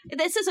be,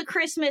 this is a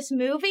Christmas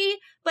movie,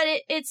 but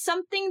it's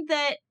something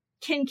that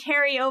can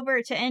carry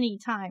over to any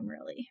time,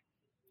 really.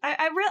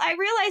 I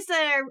realized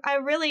that I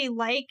really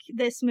like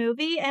this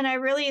movie, and I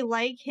really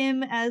like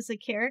him as a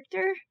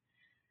character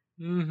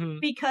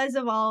because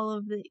of all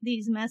of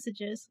these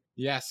messages.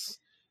 Yes.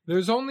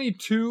 There's only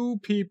two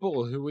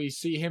people who we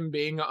see him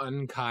being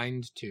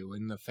unkind to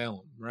in the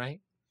film, right?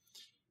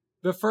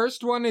 The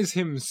first one is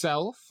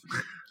himself.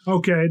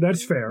 Okay,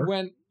 that's fair.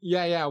 When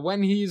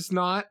he's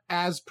not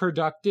as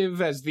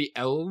productive as the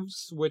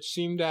elves, which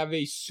seem to have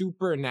a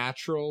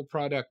supernatural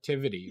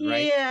productivity,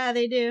 right? Yeah,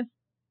 they do.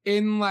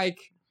 In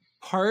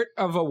part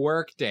of a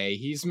workday,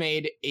 he's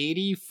made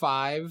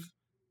 85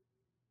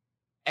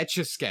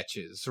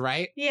 Etch-a-Sketches,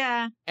 right?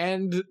 Yeah.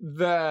 And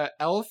the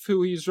elf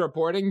who he's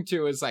reporting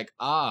to is like,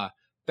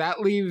 That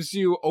leaves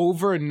you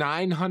over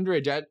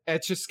 900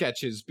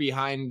 Etch-a-Sketches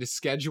behind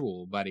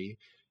schedule, buddy.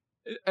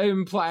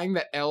 Implying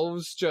that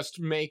elves just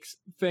make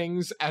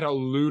things at a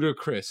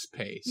ludicrous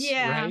pace,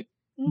 right?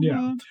 Mm-hmm.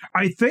 Yeah.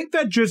 I think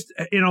that just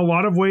in a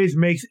lot of ways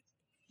makes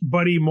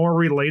Buddy more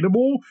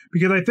relatable,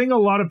 because I think a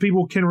lot of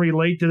people can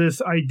relate to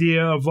this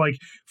idea of like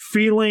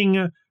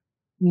feeling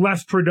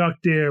less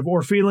productive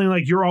or feeling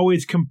like you're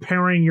always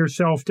comparing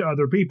yourself to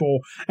other people.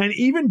 And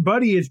even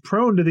Buddy is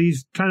prone to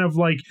these kind of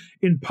like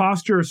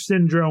imposter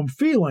syndrome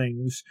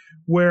feelings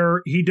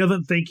where he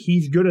doesn't think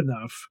he's good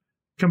enough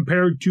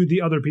compared to the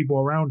other people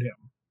around him.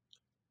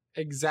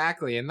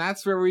 Exactly, and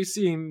that's where we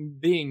see him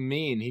being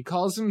mean. He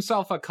calls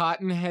himself a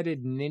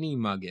cotton-headed ninny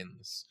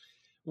muggins,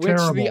 which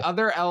Terrible. the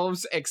other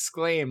elves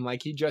exclaim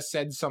like he just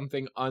said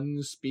something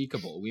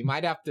unspeakable. We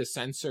might have to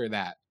censor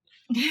that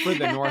for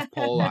the North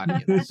Pole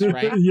audience,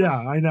 right? Yeah,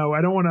 I know.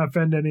 I don't want to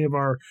offend any of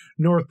our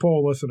North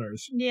Pole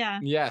listeners. Yeah.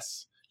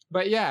 Yes.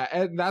 But yeah,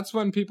 and that's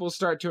when people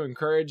start to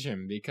encourage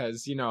him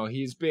because, you know,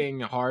 he's being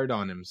hard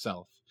on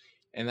himself.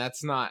 And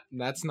that's not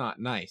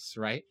nice,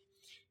 right?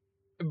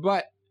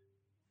 But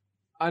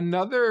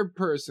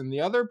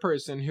the other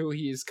person who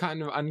he's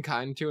kind of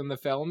unkind to in the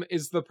film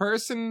is the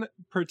person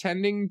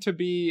pretending to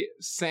be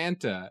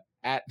Santa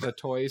at the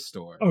toy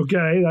store.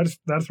 Okay,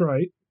 that's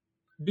right.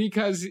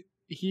 Because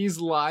he's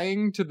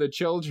lying to the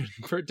children,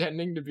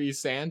 pretending to be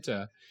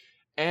Santa.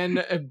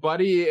 And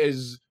Buddy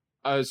is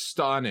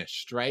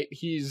astonished, right?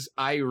 He's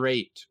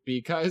irate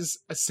because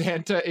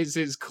Santa is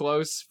his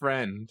close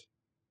friend.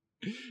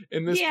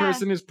 And this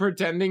person is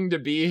pretending to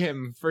be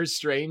him for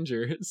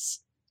strangers.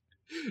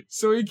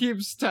 So he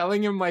keeps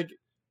telling him, like,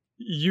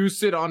 you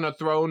sit on a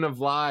throne of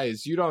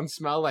lies. You don't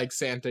smell like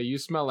Santa. You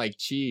smell like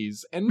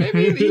cheese. And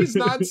maybe he's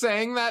not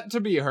saying that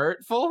to be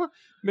hurtful.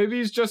 Maybe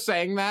he's just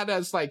saying that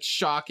as, like,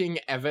 shocking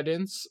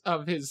evidence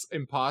of his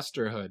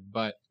imposterhood.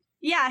 But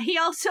yeah, he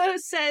also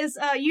says,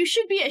 you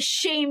should be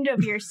ashamed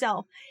of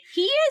yourself.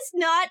 He is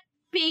not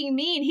being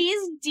mean. He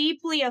is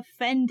deeply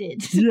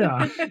offended.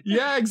 Yeah.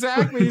 Yeah,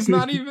 exactly. He's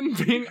not even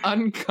being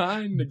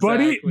unkind.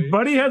 Exactly.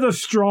 Buddy has a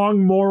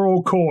strong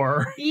moral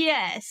core.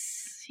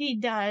 Yes, he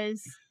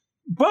does.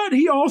 But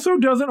he also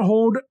doesn't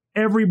hold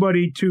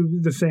everybody to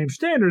the same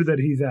standard that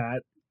he's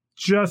at.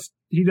 Just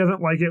he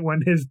doesn't like it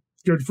when his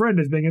good friend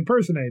is being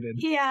impersonated.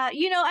 Yeah,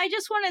 you know, I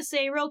just want to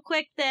say real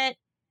quick that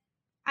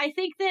I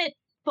think that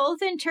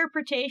both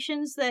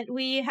interpretations that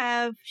we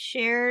have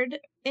shared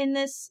in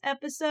this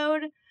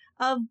episode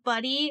of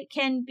Buddy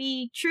can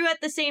be true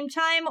at the same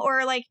time,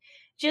 or like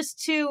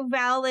just two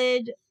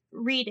valid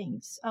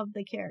readings of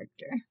the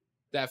character.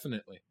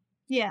 Definitely.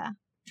 Yeah.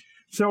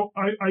 So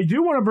I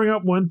do want to bring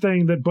up one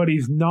thing that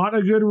Buddy's not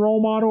a good role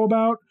model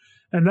about,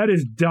 and that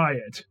is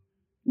diet.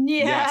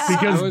 Yeah. Yes,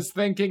 Because- I was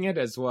thinking it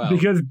as well.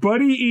 Because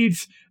Buddy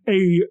eats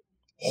a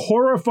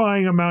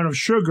horrifying amount of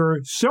sugar,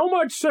 so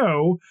much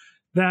so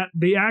that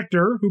the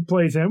actor who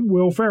plays him,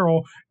 Will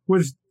Ferrell,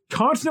 was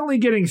constantly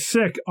getting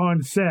sick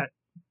on set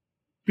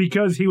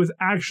because he was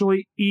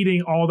actually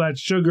eating all that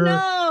sugar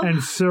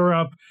and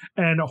syrup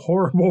and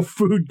horrible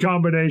food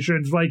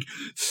combinations like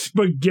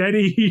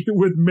spaghetti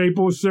with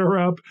maple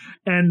syrup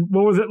and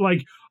what was it,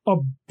 like a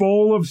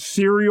bowl of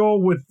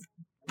cereal with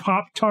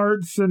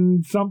Pop-Tarts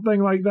and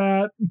something like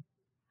that.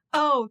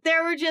 Oh,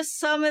 there were just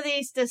some of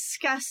these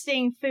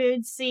disgusting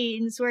food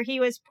scenes where he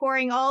was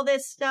pouring all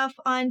this stuff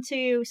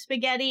onto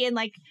spaghetti and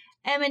like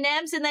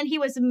M&Ms, and then he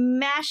was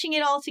mashing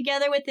it all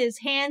together with his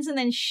hands and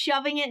then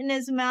shoving it in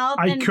his mouth.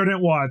 I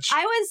couldn't watch.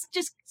 I was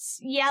just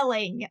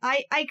yelling.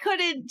 I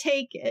couldn't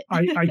take it.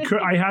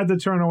 I had to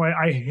turn away.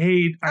 I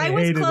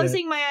was hated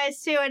closing my eyes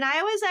too, and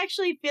I was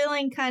actually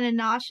feeling kind of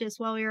nauseous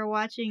while we were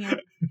watching it.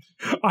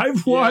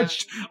 I've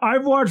watched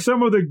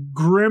some of the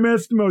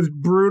grimmest, most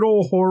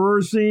brutal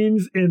horror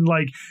scenes in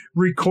like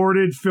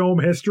recorded film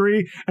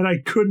history, and I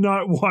could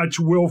not watch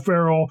Will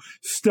Ferrell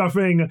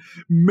stuffing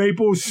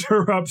maple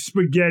syrup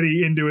spaghetti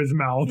into his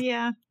mouth.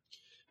 Yeah.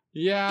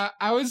 Yeah,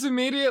 I was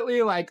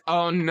immediately like,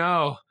 oh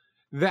no,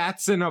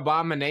 that's an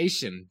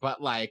abomination.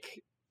 But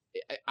like,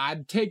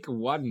 I'd take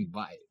one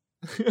bite.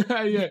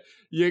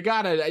 you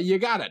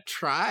gotta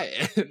try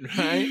it,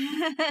 right?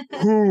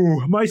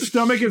 Ooh, my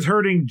stomach is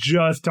hurting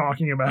just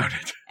talking about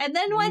it. And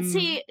then once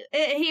he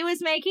was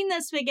making the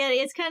spaghetti,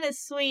 it's kind of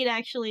sweet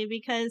actually,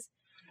 because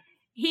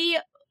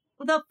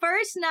the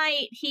first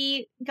night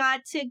he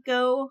got to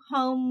go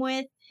home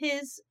with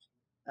his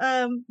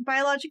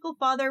biological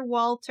father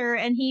Walter,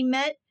 and he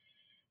met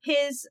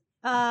his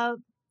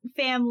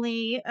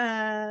family,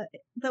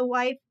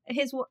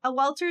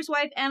 Walter's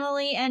wife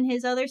Emily and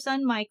his other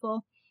son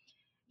Michael.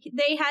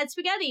 They had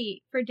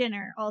spaghetti for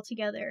dinner all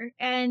together.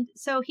 And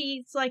so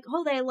he's like,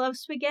 oh, they love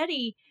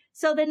spaghetti.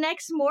 So the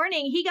next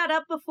morning, he got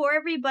up before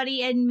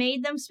everybody and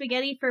made them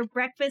spaghetti for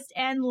breakfast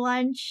and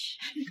lunch.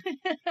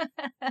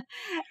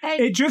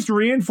 It just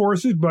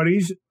reinforces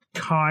Buddy's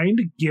kind,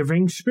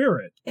 giving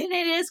spirit. And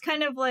it is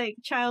kind of like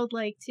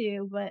childlike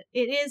too, but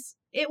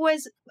it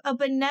was a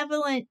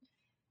benevolent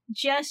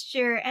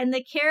gesture, and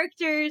the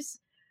characters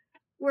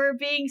were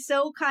being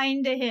so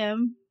kind to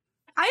him.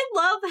 I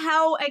love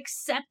how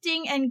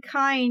accepting and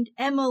kind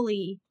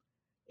Emily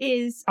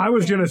is. I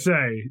was going to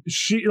say,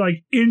 she,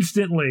 like,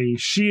 instantly,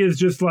 she is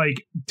just,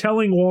 like,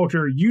 telling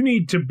Walter, you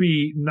need to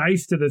be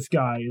nice to this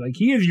guy. Like,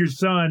 he is your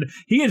son.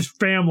 He is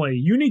family.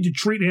 You need to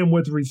treat him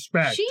with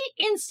respect. She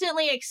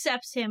instantly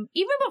accepts him,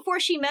 even before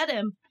she met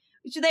him.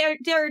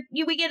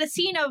 We get a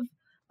scene of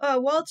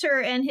Walter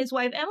and his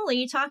wife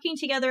Emily talking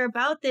together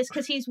about this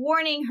because he's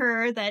warning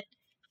her that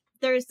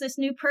there's this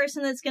new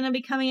person that's going to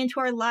be coming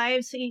into our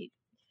lives.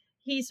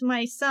 He's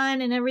my son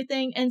and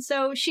everything. And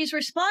so she's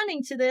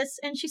responding to this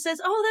and she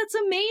says, oh, that's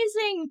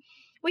amazing.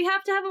 We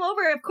have to have him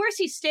over. Of course,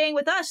 he's staying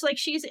with us. Like,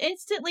 she's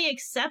instantly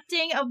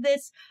accepting of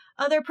this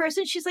other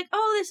person. She's like,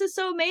 oh, this is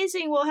so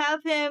amazing. We'll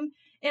have him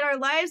in our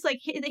lives. Like,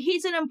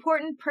 he's an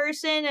important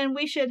person and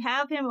we should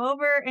have him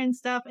over and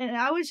stuff. And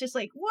I was just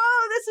like,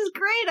 whoa, this is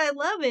great. I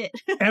love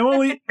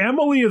it.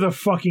 Emily is a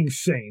fucking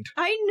saint.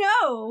 I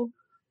know.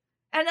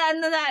 And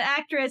then that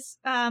actress,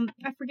 I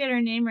forget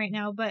her name right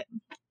now, but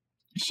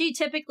she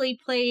typically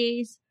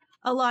plays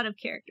a lot of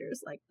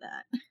characters like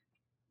that.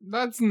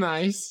 That's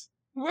nice.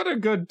 What a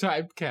good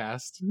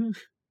typecast.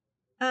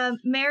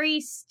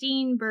 Mary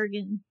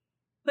Steenburgen.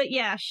 But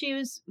yeah, she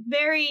was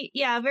very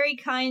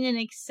kind and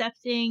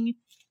accepting.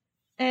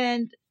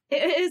 And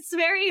it's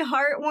very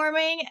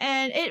heartwarming.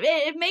 And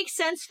it makes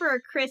sense for a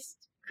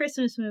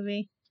Christmas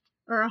movie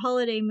or a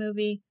holiday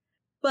movie.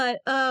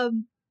 But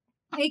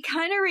it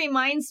kind of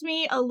reminds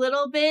me a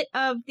little bit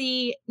of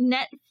the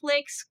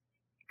Netflix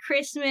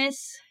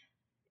Christmas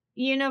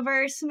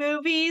universe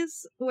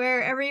movies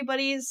where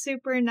everybody's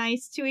super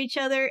nice to each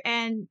other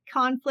and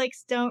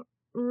conflicts don't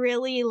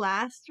really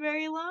last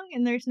very long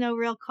and there's no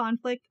real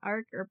conflict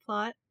arc or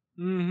plot.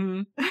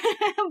 Mm-hmm.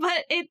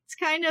 But it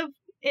kind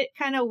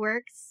of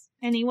works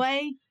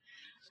anyway.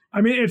 I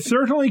mean, it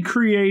certainly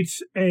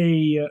creates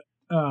a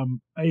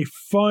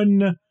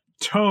fun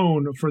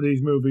tone for these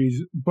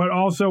movies, but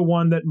also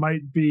one that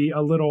might be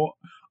a little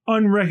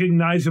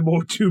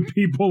unrecognizable to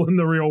people in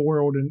the real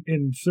world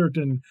in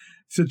certain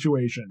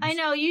situations. I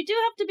know, you do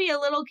have to be a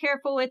little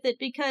careful with it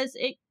because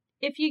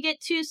if you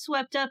get too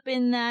swept up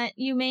in that,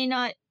 you may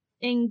not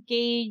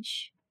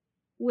engage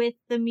with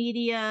the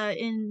media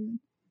in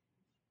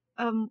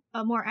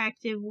a more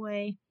active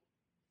way.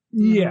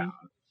 Yeah.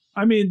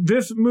 I mean,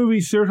 this movie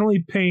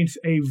certainly paints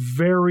a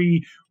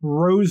very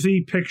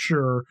rosy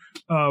picture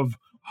of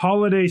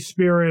holiday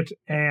spirit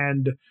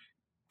and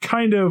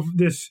kind of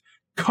this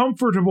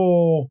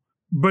comfortable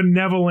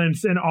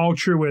benevolence and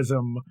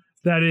altruism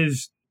that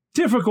is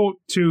difficult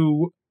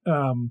to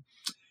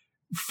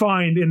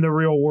find in the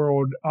real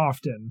world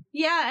often.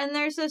 Yeah, and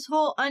there's this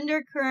whole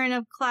undercurrent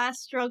of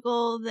class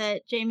struggle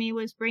that Jamie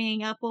was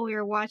bringing up while we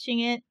were watching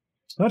it.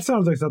 That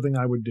sounds like something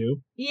I would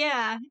do.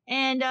 Yeah,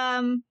 and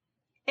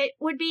it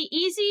would be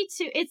easy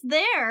to...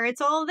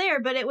 It's all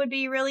there, but it would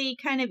be really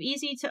kind of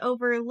easy to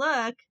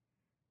overlook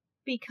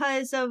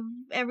because of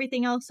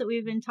everything else that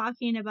we've been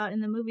talking about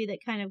in the movie that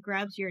kind of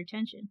grabs your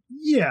attention.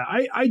 Yeah,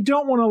 I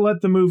don't want to let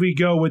the movie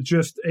go with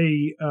just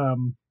a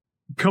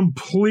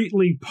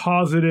completely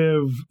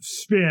positive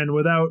spin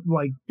without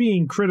like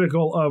being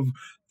critical of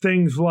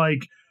things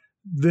like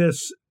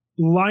this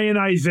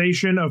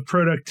lionization of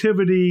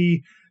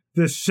productivity,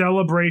 this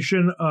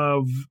celebration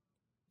of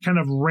kind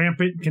of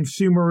rampant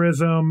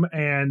consumerism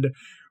and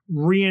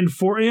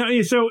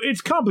reinforce. So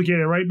it's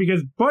complicated, right?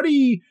 Because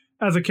Buddy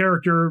as a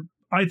character,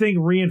 I think,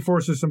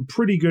 reinforces some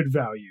pretty good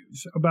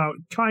values about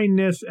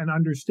kindness and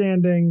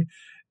understanding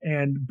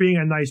and being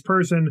a nice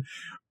person.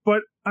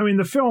 But I mean,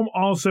 the film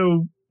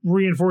also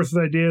reinforces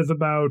ideas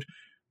about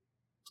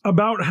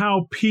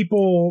how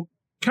people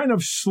kind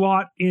of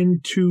slot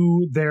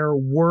into their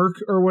work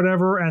or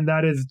whatever, and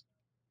that is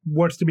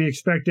what's to be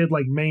expected,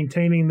 like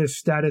maintaining this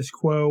status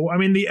quo. I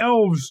mean, the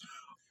elves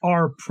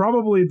are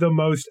probably the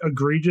most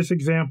egregious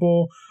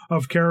example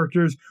of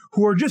characters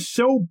who are just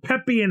so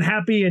peppy and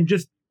happy and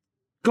just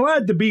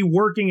glad to be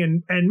working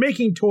and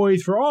making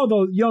toys for all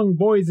the young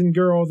boys and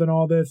girls and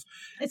all this.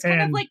 It's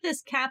kind of like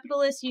this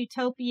capitalist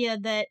utopia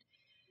that,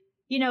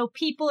 you know,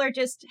 people are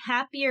just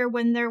happier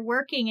when they're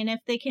working. And if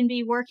they can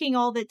be working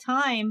all the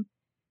time,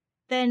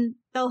 then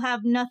they'll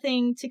have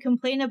nothing to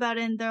complain about.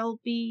 And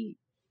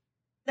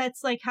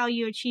that's like how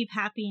you achieve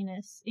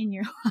happiness in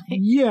your life.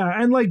 Yeah.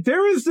 And like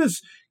there is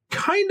this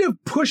kind of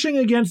pushing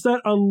against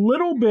that a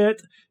little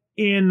bit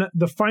in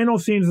the final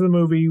scenes of the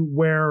movie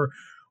where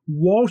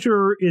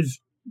Walter is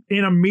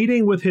in a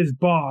meeting with his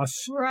boss.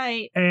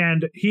 Right.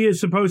 And he is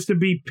supposed to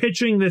be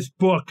pitching this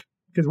book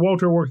because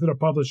Walter works at a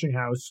publishing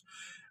house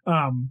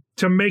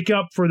to make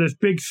up for this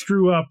big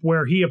screw up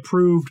where he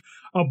approved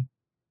a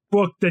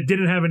book that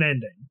didn't have an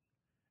ending.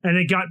 And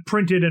it got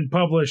printed and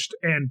published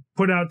and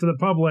put out to the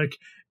public.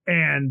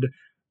 And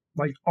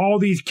like all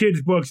these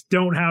kids' books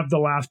don't have the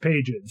last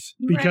pages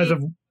because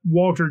of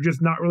Walter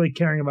just not really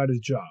caring about his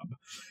job.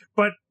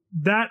 But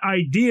that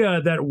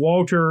idea that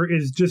Walter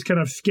is just kind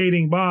of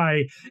skating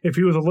by, if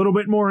he was a little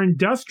bit more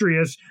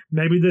industrious,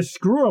 maybe this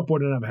screw up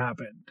wouldn't have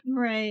happened.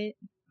 Right.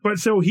 But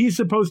so he's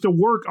supposed to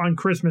work on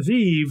Christmas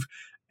Eve,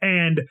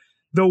 and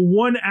the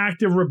one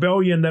act of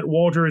rebellion that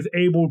Walter is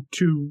able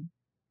to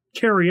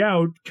carry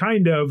out,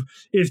 kind of,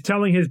 is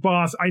telling his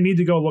boss, I need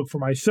to go look for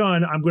my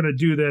son. I'm going to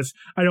do this.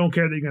 I don't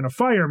care that you're going to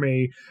fire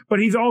me. But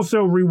he's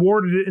also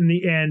rewarded it in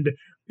the end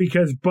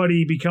because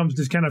Buddy becomes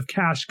this kind of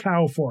cash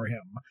cow for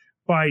him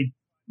by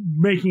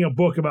making a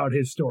book about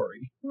his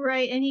story.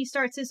 Right, and he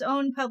starts his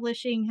own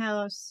publishing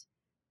house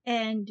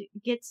and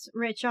gets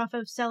rich off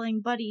of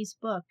selling Buddy's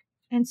book.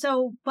 And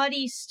so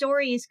Buddy's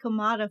story is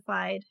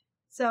commodified.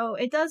 So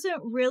it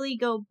doesn't really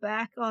go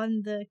back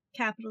on the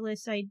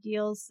capitalist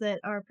ideals that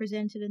are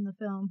presented in the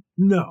film.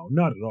 No,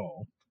 not at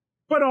all.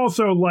 But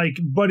also, like,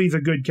 Buddy's a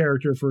good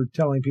character for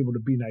telling people to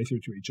be nicer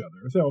to each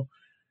other. So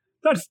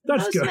that's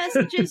Those good.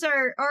 messages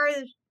are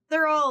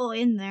they're all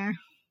in there.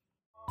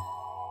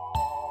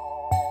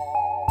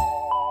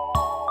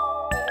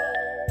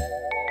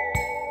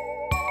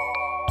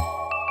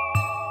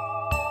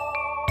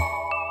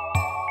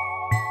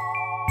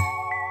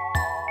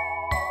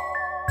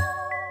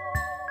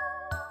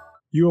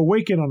 You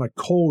awaken on a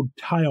cold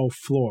tile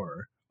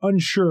floor,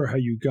 unsure how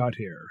you got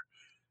here.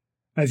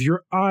 As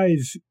your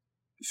eyes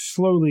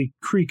slowly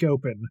creak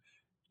open,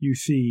 you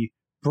see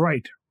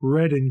bright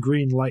red and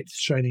green lights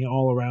shining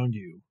all around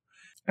you.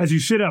 As you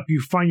sit up,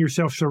 you find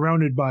yourself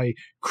surrounded by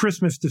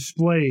Christmas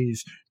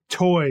displays,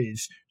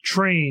 toys,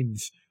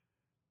 trains,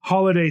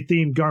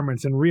 holiday-themed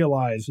garments, and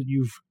realize that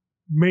you've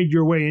made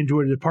your way into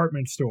a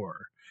department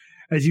store.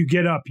 As you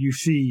get up, you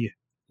see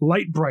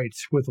light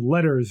brights with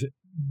letters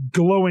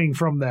glowing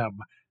from them.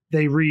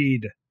 They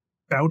read,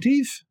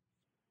 Bounties?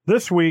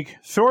 This week,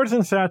 Swords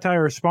and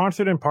Satire is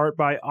sponsored in part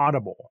by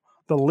Audible,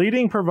 the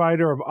leading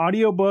provider of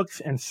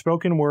audiobooks and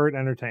spoken word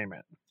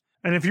entertainment.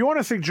 And if you want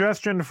a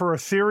suggestion for a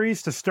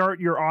series to start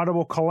your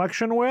Audible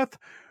collection with,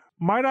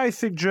 might I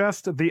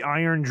suggest The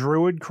Iron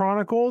Druid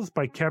Chronicles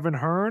by Kevin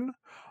Hearn?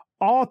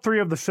 All three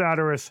of the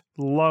satirists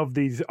love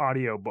these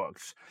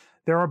audiobooks.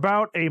 They're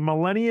about a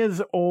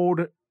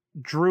millennia-old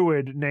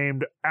druid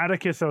named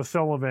Atticus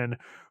O'Sullivan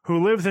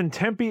who lives in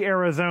Tempe,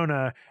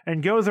 Arizona,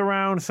 and goes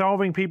around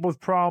solving people's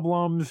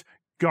problems,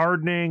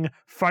 gardening,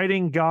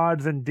 fighting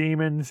gods and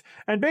demons,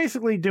 and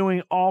basically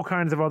doing all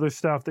kinds of other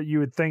stuff that you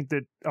would think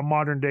that a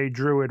modern-day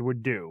druid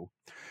would do.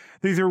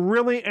 These are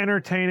really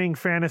entertaining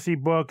fantasy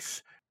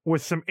books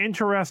with some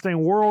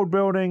interesting world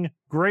building,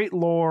 great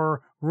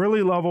lore,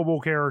 really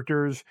lovable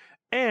characters,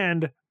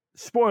 and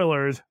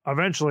spoilers,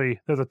 eventually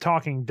there's a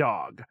talking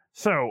dog.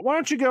 So why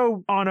don't you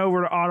go on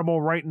over to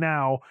Audible right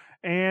now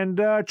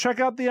and check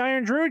out the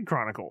Iron Druid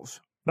Chronicles.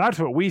 That's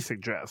what we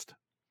suggest.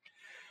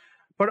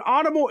 But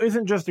Audible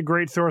isn't just a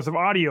great source of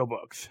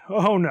audiobooks.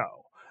 Oh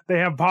no. They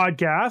have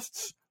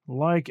podcasts,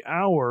 like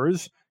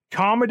ours,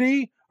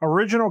 comedy,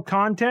 original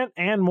content,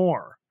 and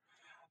more.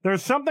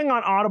 There's something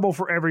on Audible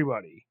for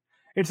everybody.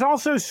 It's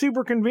also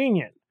super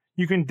convenient.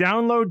 You can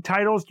download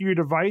titles to your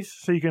device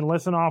so you can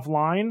listen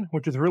offline,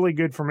 which is really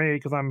good for me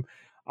because I'm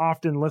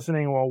often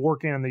listening while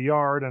working in the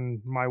yard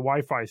and my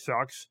Wi-Fi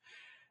sucks.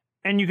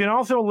 And you can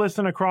also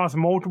listen across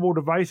multiple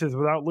devices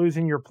without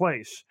losing your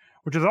place,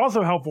 which is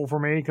also helpful for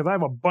me because I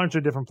have a bunch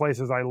of different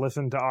places I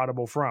listen to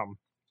Audible from.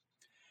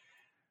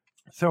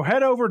 So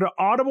head over to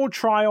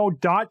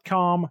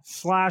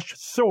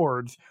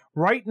audibletrial.com/swords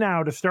right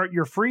now to start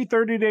your free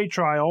 30-day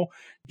trial.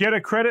 Get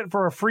a credit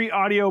for a free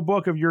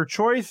audiobook of your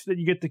choice that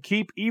you get to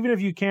keep even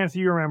if you cancel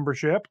your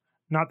membership.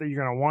 Not that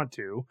you're going to want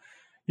to.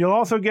 You'll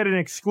also get an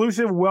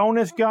exclusive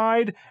wellness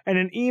guide and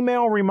an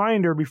email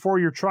reminder before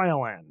your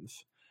trial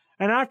ends.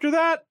 And after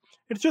that,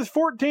 it's just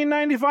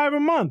 $14.95 a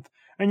month,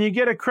 and you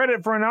get a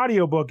credit for an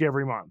audiobook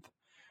every month.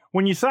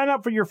 When you sign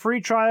up for your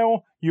free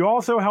trial, you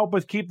also help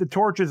us keep the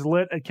torches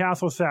lit at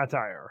Castle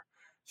Satire.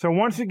 So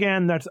once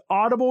again, that's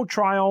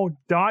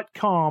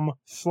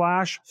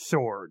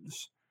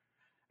audibletrial.com/swords.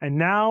 And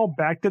now,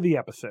 back to the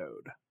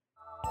episode.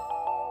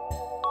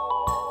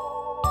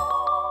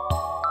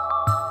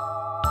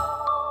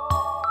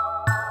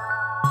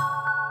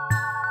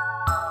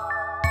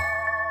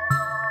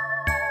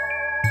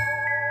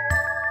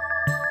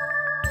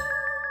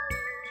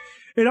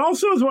 It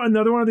also is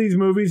another one of these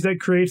movies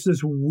that creates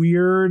this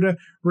weird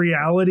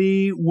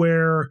reality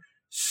where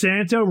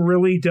Santa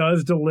really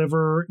does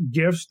deliver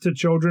gifts to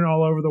children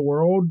all over the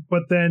world,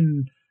 but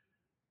then,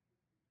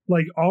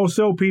 like,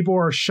 also people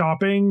are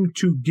shopping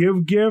to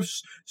give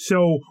gifts.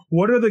 So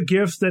what are the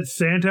gifts that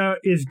Santa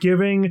is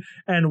giving,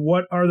 and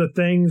what are the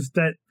things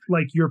that,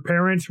 like, your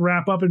parents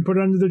wrap up and put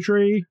under the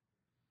tree?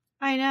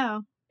 I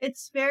know.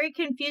 It's very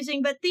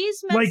confusing, but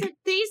these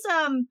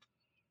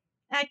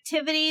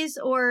activities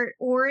or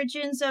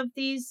origins of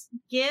these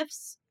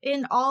gifts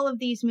in all of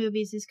these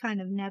movies is kind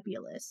of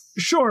nebulous.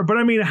 Sure, but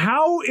I mean,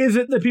 how is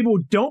it that people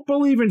don't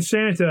believe in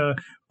Santa,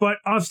 but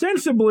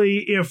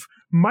ostensibly if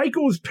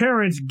Michael's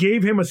parents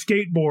gave him a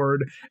skateboard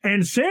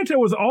and Santa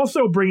was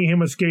also bringing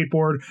him a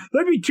skateboard,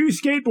 there'd be two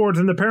skateboards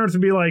and the parents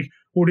would be like,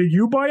 Well, did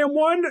you buy him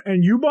one?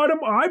 And you bought him?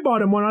 I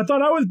bought him one. I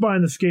thought I was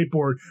buying the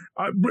skateboard.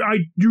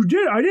 You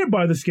did. I didn't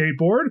buy the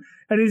skateboard.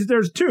 And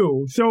there's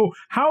two. So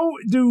how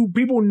do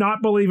people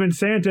not believe in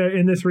Santa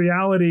in this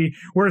reality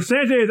where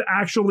Santa is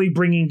actually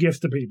bringing gifts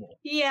to people?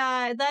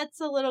 Yeah, that's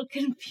a little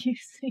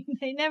confusing.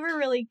 They never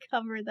really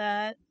cover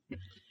that.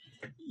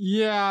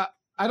 Yeah,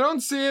 I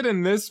don't see it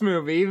in this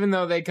movie, even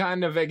though they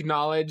kind of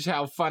acknowledge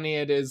how funny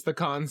it is, the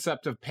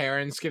concept of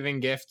parents giving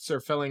gifts or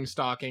filling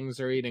stockings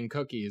or eating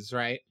cookies,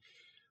 right?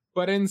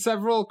 But in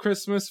several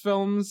Christmas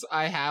films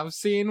I have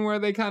seen where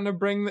they kind of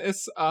bring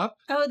this up.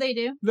 Oh, they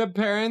do? The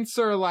parents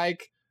are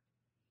like,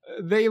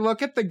 they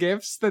look at the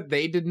gifts that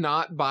they did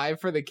not buy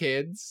for the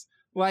kids.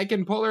 Like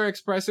in Polar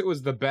Express, it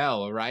was the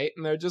bell, right?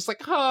 And they're just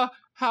like, huh,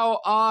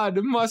 how odd.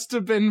 Must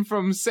have been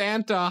from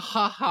Santa.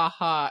 Ha ha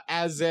ha.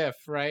 As if,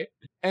 right?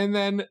 And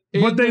then...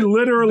 But they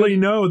literally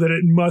know that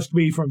it must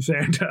be from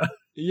Santa.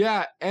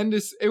 Yeah, and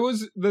it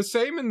was the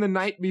same in The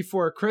Night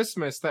Before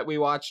Christmas that we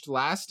watched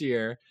last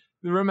year.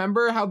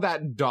 Remember how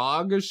that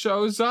dog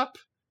shows up?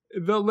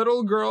 The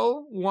little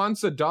girl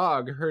wants a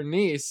dog, her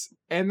niece,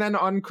 and then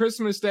on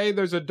Christmas Day,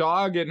 there's a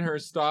dog in her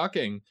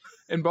stocking.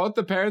 And both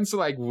the parents are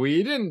like,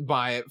 we didn't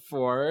buy it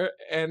for her.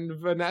 And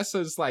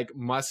Vanessa's like,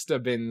 must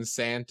have been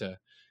Santa.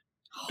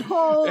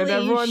 Holy and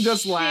everyone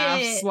just shit.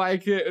 laughs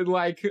like,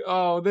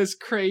 oh, this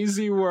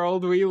crazy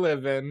world we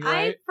live in,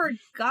 right? I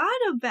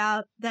forgot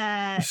about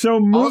that. So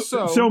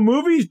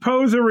movies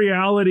pose a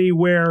reality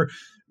where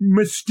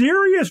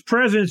mysterious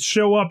presents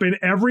show up in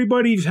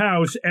everybody's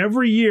house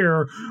every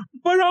year,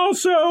 but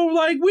also,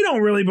 like, we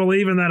don't really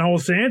believe in that whole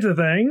Santa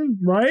thing,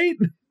 right?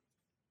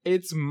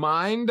 It's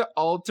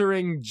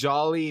mind-altering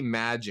jolly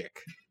magic.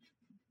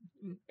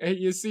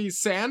 You see,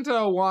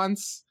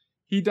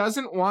 he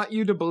doesn't want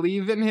you to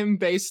believe in him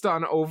based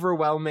on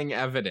overwhelming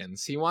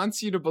evidence. He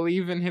wants you to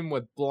believe in him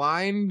with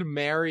blind,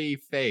 merry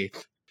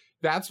faith.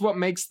 That's what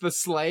makes the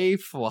sleigh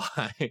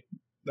fly.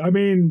 I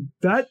mean,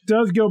 that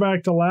does go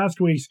back to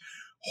last week's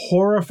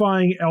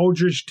horrifying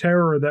eldritch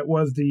terror that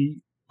was the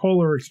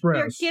Polar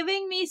Express. You're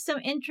giving me some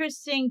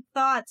interesting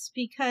thoughts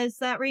because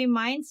that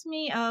reminds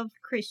me of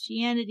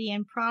Christianity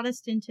and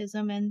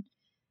Protestantism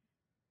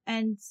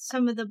and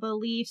some of the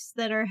beliefs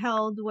that are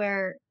held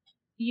where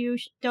you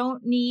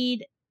don't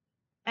need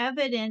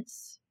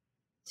evidence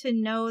to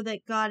know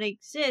that God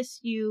exists.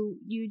 You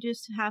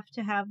just have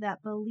to have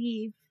that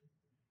belief.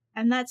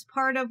 And that's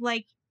part of,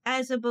 like,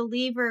 as a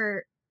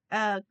believer,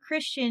 a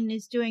Christian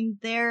is doing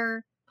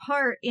their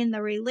part in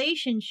the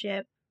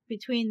relationship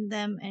between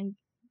them and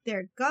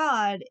their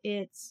God.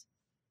 It's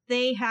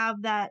they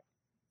have that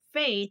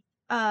faith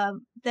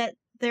that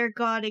their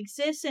God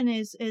exists and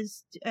is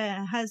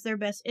has their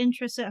best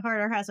interests at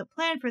heart, or has a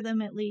plan for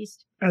them at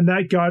least. And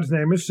that God's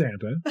name is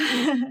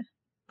Santa.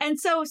 And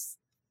so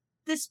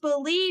this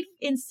belief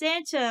in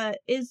Santa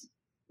is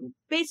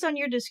based on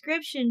your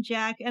description,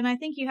 Jack, and I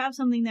think you have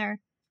something there.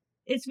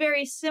 It's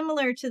very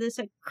similar to this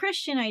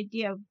Christian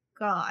idea of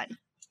God.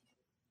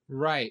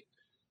 Right.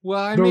 Well,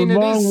 I the mean,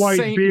 long it is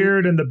white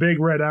beard and the big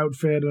red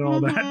outfit and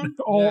all that.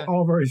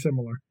 All very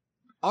similar.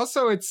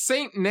 Also, it's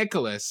Saint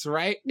Nicholas,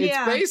 right?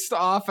 Yeah. It's based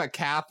off a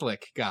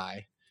Catholic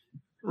guy,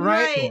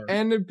 right?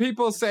 And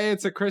people say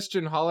it's a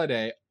Christian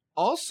holiday.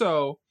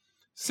 Also,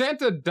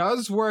 Santa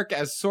does work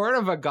as sort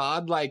of a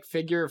godlike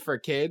figure for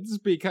kids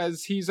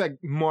because he's a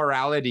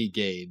morality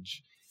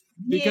gauge.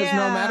 Because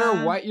no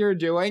matter what you're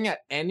doing at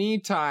any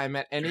time,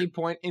 at any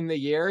point in the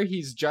year,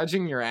 he's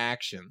judging your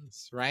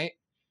actions, right?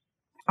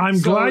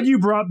 I'm glad you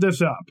brought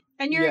this up.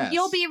 And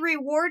you'll be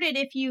rewarded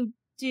if you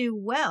do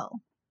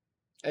well.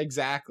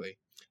 Exactly.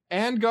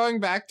 And going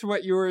back to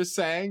what you were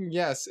saying,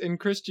 yes, in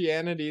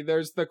Christianity,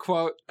 there's the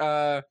quote,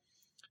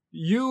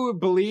 you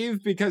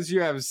believe because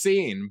you have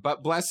seen,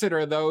 but blessed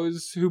are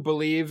those who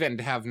believe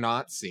and have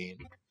not seen.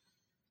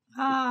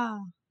 Ah.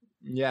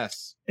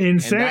 Yes. In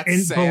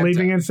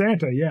believing in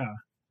Santa, yeah.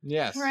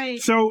 Yes. Right.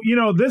 So,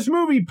 this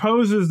movie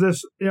poses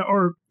this,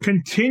 or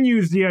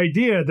continues the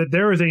idea that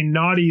there is a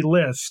naughty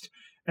list,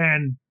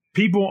 and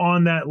people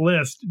on that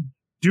list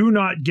do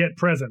not get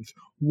presents.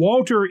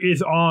 Walter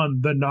is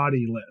on the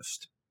naughty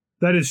list.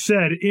 That is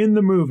said in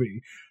the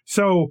movie.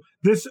 So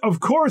this, of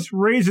course,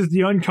 raises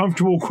the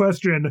uncomfortable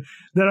question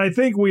that I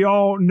think we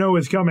all know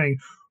is coming.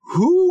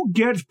 Who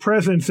gets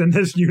presents in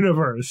this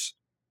universe?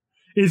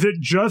 Is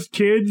it just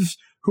kids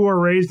who are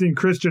raised in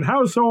Christian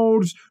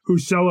households, who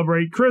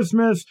celebrate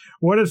Christmas?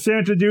 What does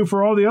Santa do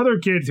for all the other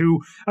kids who,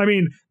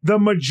 the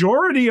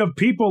majority of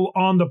people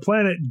on the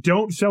planet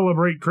don't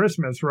celebrate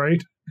Christmas,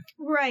 right?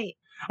 Right.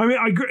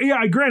 I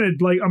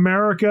granted, like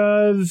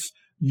America's,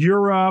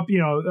 Europe,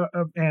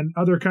 and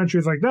other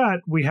countries like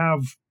that, we have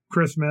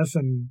Christmas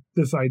and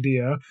this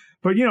idea.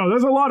 But,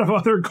 there's a lot of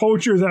other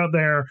cultures out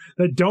there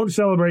that don't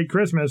celebrate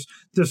Christmas.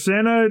 Does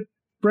Santa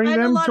bring them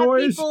toys? And a lot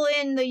of people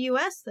in the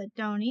U.S. that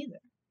don't either.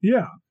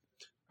 Yeah.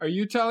 Are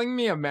you telling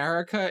me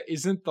America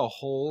isn't the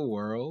whole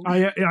world?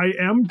 I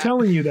am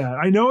telling you that.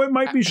 I know it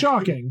might be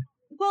shocking.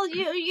 Well,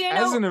 you know,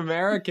 as an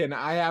American,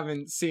 I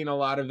haven't seen a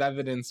lot of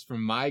evidence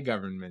from my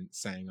government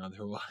saying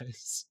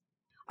otherwise.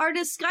 our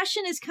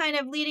discussion is kind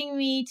of leading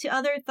me to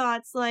other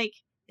thoughts like,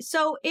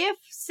 so if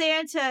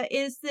Santa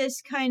is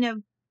this kind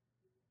of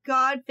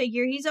God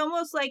figure, he's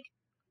almost like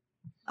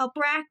a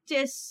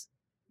practice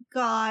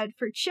God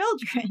for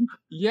children.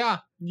 Yeah,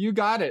 you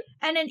got it.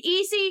 And an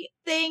easy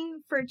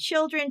thing for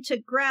children to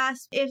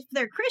grasp if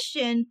they're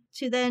Christian,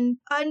 to then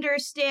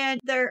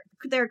understand their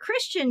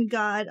Christian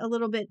God a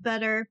little bit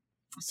better.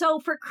 So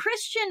for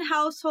Christian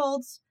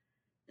households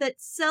that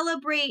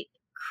celebrate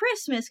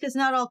Christmas, because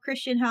not all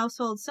Christian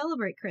households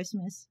celebrate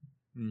Christmas,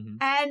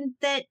 and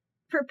that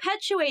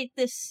perpetuate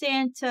this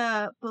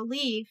Santa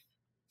belief,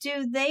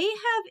 do they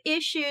have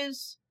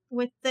issues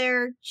with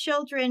their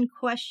children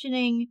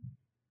questioning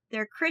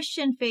their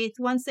Christian faith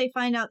once they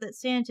find out that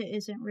Santa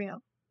isn't real?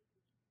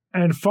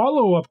 And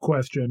follow-up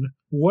question,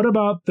 what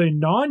about the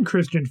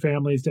non-Christian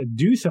families that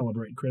do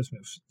celebrate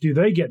Christmas? Do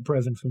they get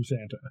presents from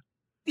Santa?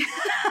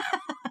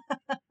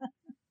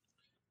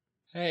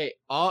 Hey,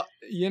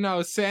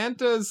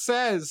 Santa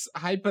says,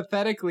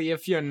 hypothetically,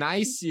 if you're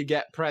nice, you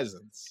get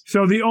presents.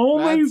 So the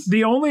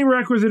only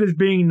requisite is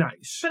being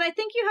nice. But I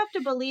think you have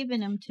to believe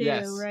in him too,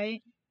 Yes.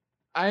 right?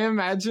 I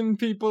imagine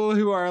people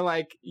who are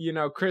like,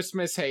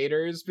 Christmas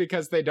haters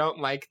because they don't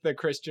like the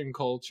Christian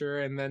culture,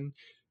 and then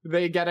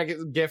they get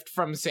a gift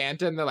from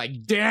Santa and they're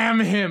like, damn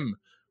him!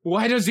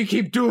 Why does he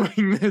keep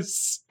doing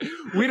this?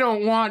 We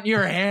don't want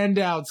your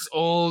handouts,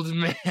 old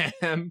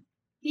man.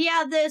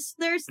 Yeah, there's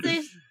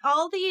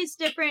all these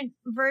different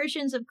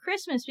versions of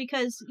Christmas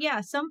because,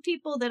 some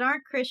people that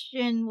aren't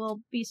Christian will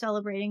be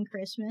celebrating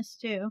Christmas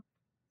too.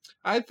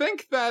 I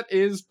think that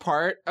is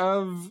part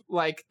of,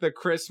 like, the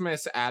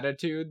Christmas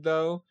attitude,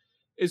 though.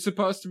 It's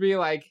supposed to be,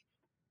 like,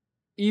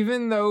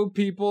 even though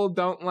people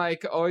don't,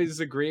 like, always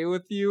agree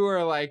with you,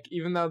 or, like,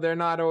 even though they're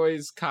not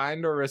always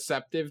kind or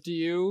receptive to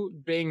you,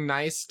 being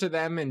nice to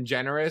them and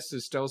generous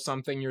is still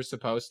something you're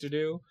supposed to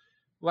do.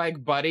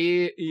 Like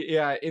Buddy,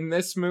 in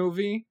this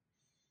movie.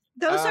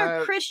 Those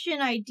are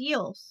Christian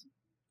ideals.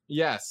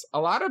 Yes,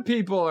 a lot of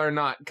people are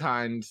not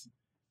kind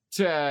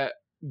to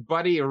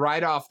Buddy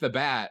right off the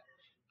bat.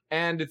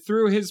 And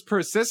through his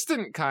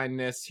persistent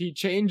kindness, he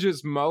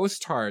changes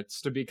most hearts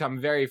to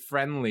become very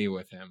friendly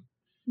with him.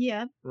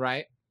 Yeah.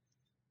 Right?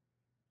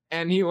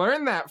 And he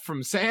learned that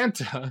from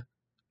Santa.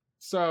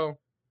 So...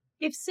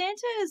 if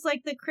Santa is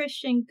like the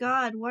Christian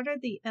God, what are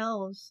the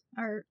elves?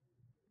 Are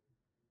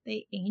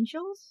they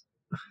angels?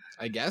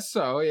 I guess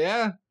so,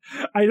 yeah.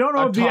 I don't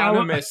know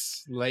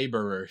autonomous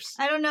laborers.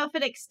 I don't know if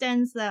it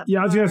extends that Yeah,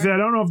 I was far. going to say, I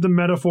don't know if the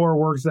metaphor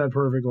works that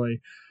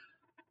perfectly.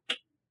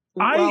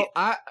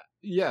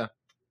 Yeah.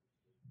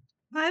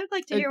 I would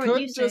like to hear it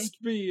what you say. could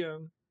just be...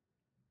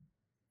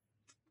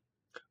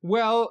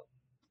 Well,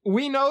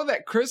 we know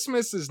that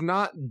Christmas is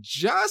not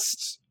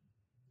just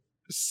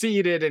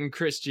seated in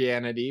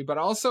Christianity, but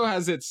also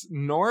has its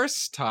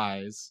Norse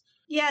ties.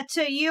 Yeah,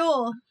 to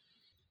Yule.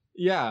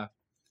 Yeah.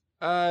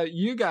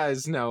 You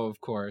guys know,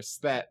 of course,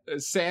 that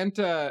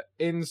Santa,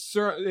 in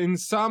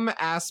some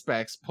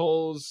aspects,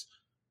 pulls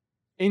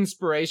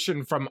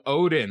inspiration from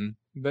Odin,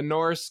 the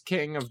Norse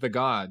king of the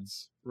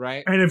gods,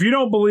 right? And if you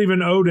don't believe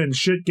in Odin,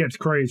 shit gets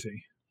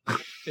crazy.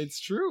 It's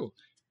true.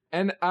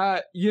 And,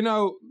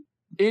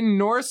 in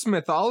Norse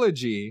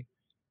mythology,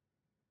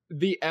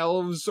 the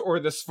elves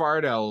or the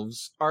Svart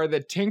elves are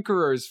the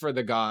tinkerers for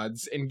the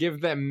gods and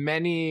give them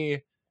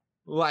many,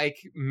 like,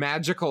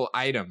 magical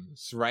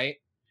items, right?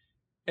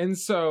 And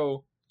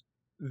so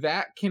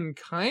that can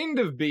kind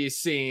of be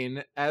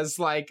seen as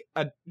like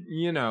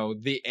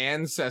the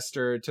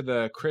ancestor to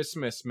the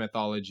Christmas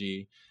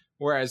mythology,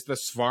 whereas the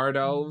Svart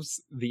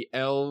elves, the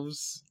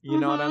elves, you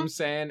know what I'm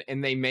saying?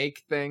 And they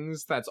make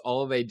things, that's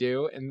all they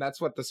do, and that's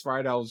what the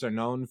Svart elves are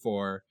known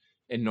for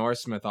in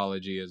Norse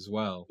mythology as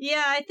well.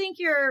 Yeah, I think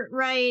you're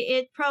right.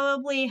 It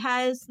probably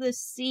has the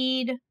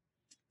seed,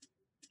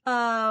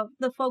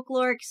 the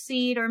folkloric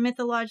seed or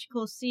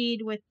mythological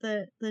seed with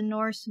the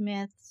Norse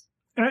myths.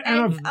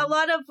 And a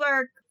lot of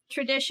our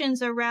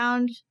traditions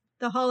around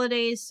the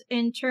holidays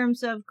in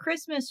terms of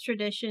Christmas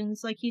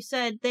traditions, like you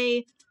said,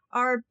 they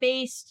are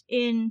based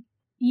in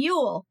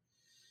Yule.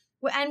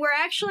 And we're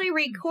actually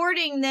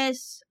recording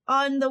this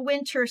on the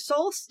winter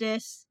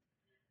solstice,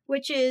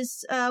 which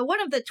is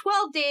one of the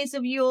 12 days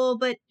of Yule.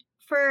 But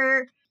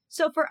for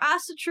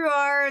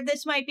Asatruar,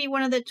 this might be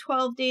one of the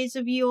 12 days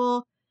of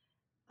Yule.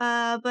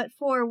 But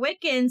for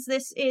Wiccans,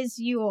 this is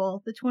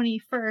Yule, the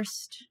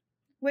 21st.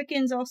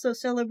 Wiccans also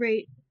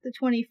celebrate the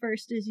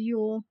 21st as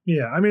Yule.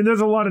 Yeah, I mean,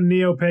 there's a lot of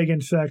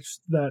neo-pagan sects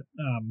that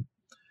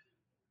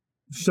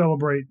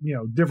celebrate,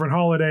 different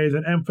holidays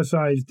and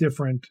emphasize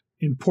different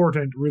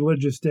important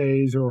religious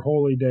days or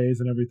holy days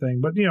and everything.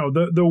 But,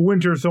 the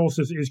winter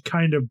solstice is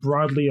kind of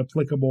broadly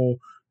applicable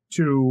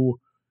to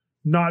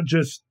not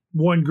just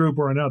one group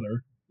or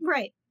another.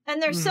 Right. And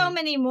there's so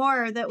many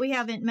more that we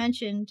haven't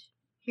mentioned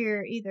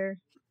here either.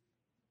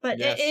 But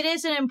yes. it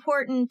is an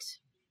important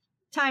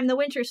time, the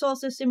winter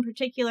solstice in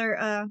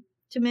particular,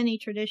 to many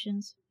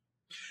traditions.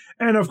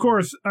 And of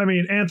course, I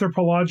mean,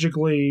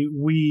 anthropologically,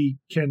 we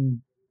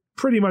can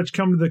pretty much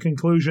come to the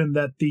conclusion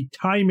that the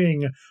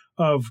timing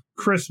of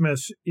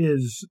Christmas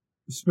is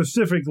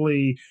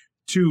specifically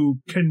to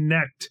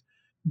connect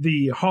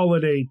the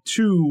holiday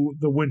to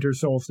the winter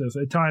solstice,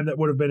 a time that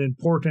would have been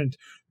important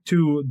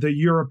to the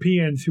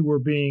Europeans who were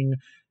being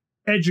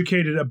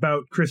educated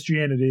about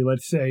Christianity,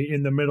 let's say,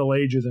 in the Middle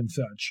Ages and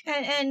such.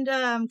 And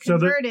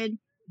converted.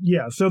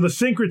 So the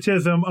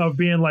syncretism of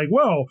being like,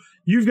 well,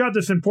 you've got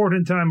this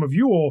important time of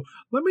Yule.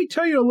 Let me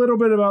tell you a little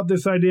bit about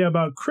this idea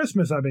about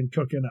Christmas I've been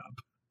cooking up.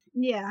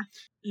 Yeah.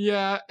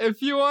 Yeah,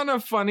 if you want a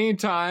funny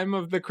time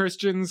of the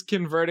Christians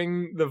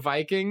converting the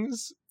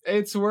Vikings,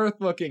 it's worth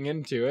looking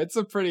into.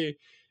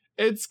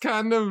 It's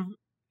kind of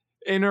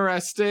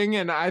interesting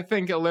and I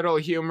think a little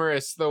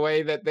humorous the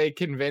way that they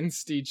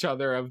convinced each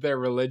other of their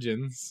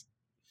religions.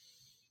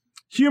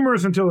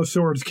 Humorous until the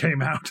swords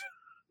came out.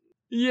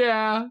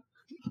 Yeah,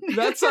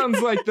 that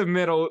sounds like the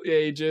Middle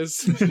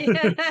Ages.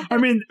 I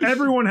mean,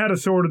 everyone had a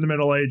sword in the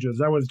Middle Ages.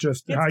 That was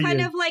just it's how you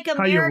kind of like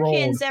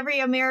Americans. Every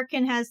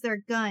American has their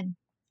gun.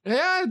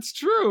 Yeah, it's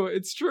true.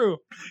 It's true.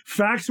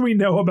 Facts we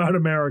know about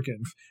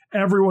Americans.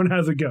 Everyone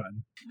has a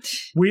gun.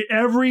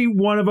 Every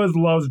one of us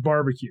loves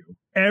barbecue.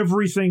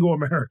 Every single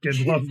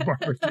American loves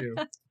barbecue.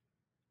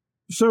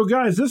 So,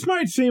 guys, this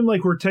might seem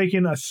like we're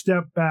taking a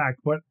step back,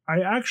 but I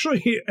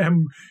actually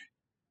am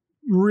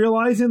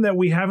realizing that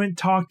we haven't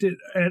talked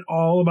at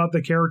all about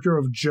the character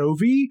of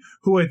Jovi,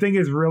 who I think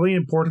is really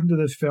important to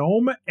this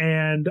film,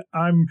 and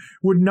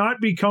would not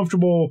be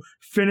comfortable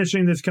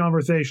finishing this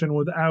conversation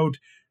without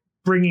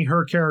bringing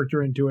her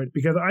character into it,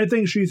 because I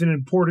think she's an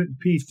important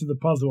piece to the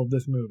puzzle of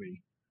this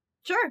movie.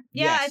 Sure.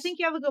 Yeah, yes. I think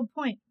you have a good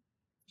point.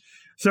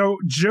 So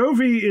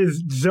Jovi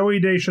is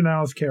Zooey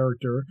Deschanel's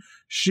character.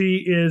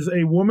 She is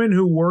a woman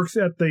who works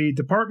at the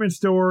department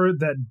store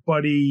that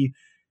Buddy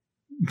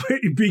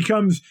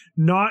becomes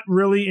not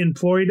really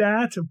employed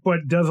at,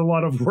 but does a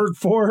lot of work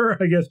for her.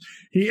 I guess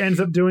he ends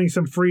up doing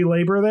some free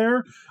labor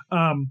there.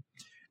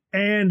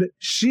 And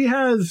she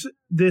has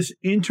this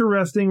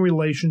interesting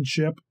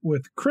relationship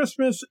with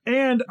Christmas,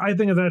 and I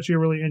think it's actually a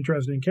really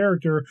interesting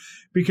character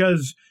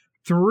because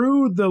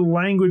through the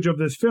language of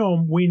this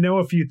film, we know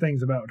a few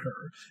things about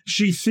her.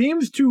 She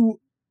seems to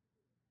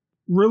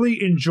really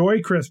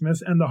enjoy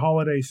Christmas and the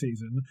holiday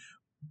season,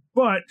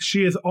 but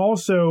she is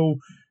also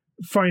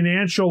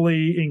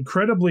financially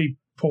incredibly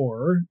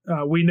poor.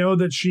 We know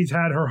that she's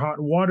had her hot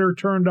water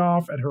turned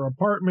off at her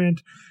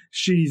apartment.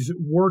 She's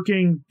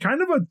working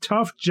kind of a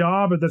tough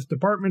job at this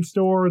department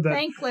store.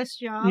 Thankless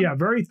job. Yeah,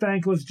 very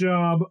thankless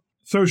job.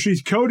 So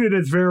she's coded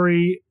as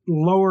very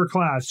lower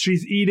class.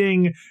 She's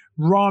eating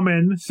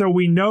ramen, so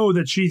we know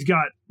that she's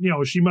got,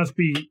 she must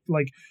be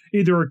like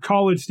either a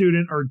college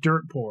student or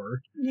dirt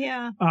poor.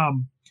 Yeah.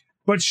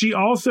 But she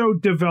also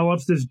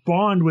develops this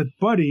bond with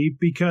Buddy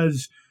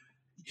because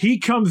he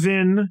comes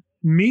in,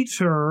 meets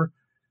her,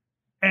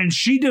 and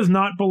she does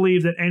not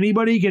believe that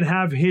anybody can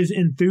have his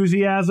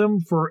enthusiasm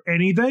for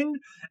anything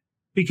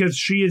because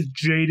she is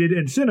jaded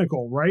and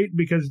cynical, right?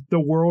 Because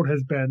the world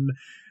has been,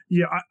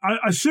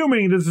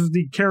 assuming this is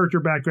the character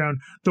background,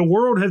 the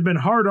world has been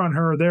hard on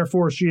her,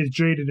 therefore she is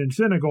jaded and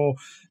cynical.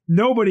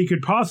 Nobody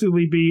could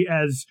possibly be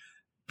as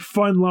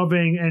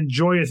fun-loving and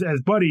joyous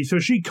as Buddy. So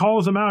she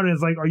calls him out and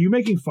is like, are you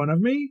making fun of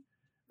me?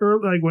 Or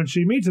like when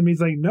she meets him,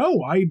 he's like,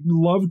 no, I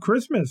love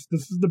Christmas.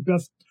 This is the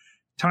best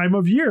time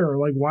of year.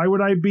 Like, why would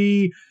I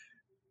be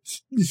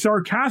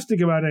sarcastic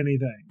about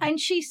anything? And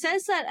she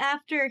says that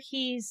after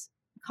he's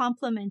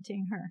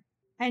complimenting her,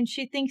 and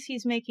she thinks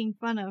he's making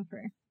fun of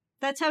her.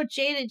 That's how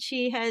jaded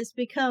she has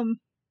become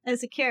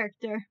as a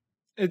character.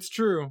 It's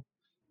true.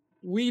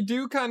 We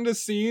do kind of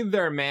see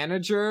their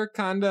manager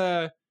kind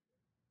of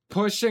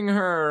pushing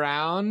her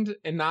around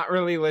and not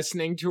really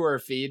listening to her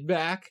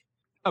feedback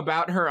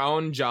about her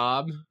own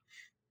job.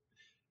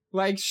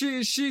 Like,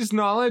 she's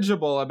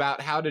knowledgeable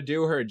about how to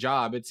do her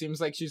job. It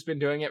seems like she's been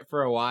doing it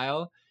for a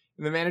while.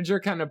 And the manager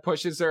kind of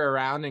pushes her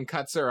around and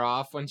cuts her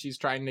off when she's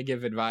trying to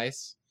give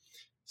advice.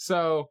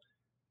 So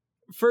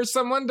for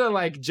someone to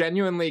like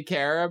genuinely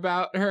care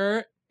about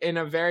her in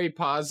a very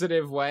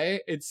positive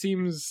way, it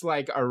seems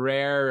like a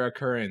rare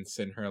occurrence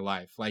in her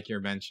life, like you're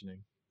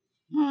mentioning.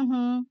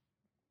 Mm-hmm.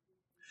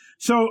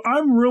 So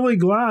I'm really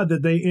glad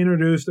that they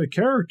introduced a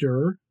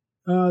character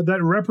that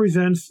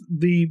represents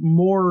the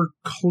more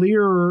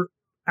clear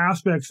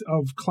aspects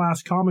of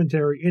class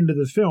commentary into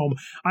this film.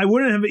 I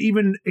wouldn't have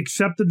even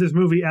accepted this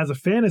movie as a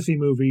fantasy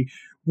movie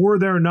were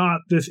there not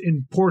this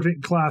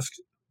important class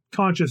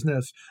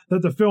consciousness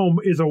that the film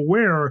is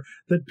aware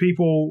that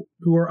people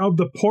who are of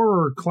the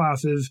poorer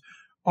classes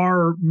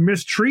are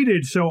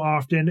mistreated so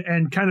often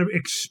and kind of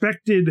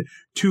expected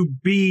to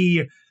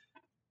be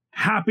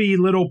happy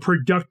little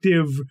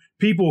productive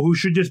people who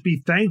should just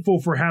be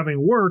thankful for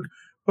having work.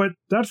 But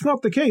that's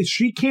not the case.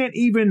 She can't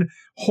even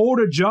hold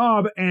a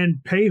job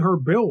and pay her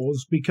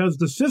bills because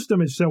the system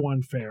is so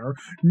unfair.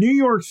 New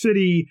York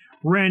City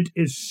rent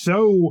is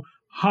so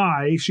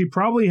high. She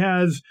probably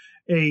has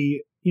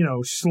a,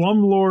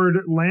 slumlord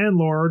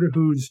landlord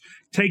who's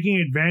taking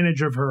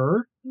advantage of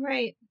her.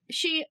 Right.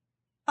 She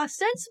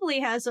ostensibly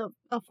has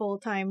a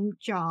full-time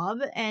job,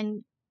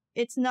 and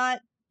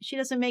she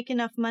doesn't make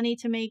enough money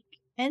to make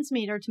ends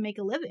meet or to make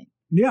a living.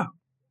 Yeah.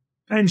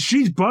 And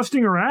she's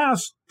busting her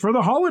ass for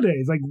the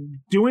holidays, like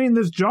doing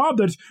this job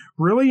that's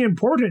really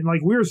important.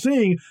 Like we're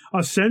seeing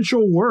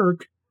essential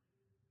work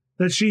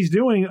that she's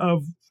doing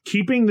of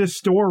keeping this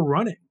store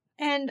running.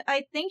 And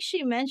I think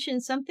she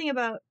mentioned something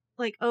about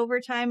like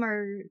overtime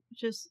or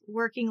just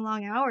working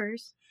long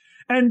hours.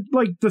 And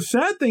like the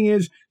sad thing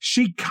is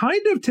she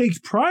kind of takes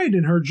pride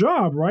in her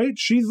job, right?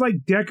 She's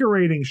like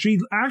decorating. She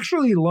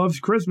actually loves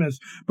Christmas,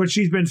 but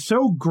she's been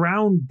so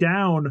ground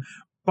down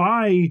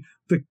by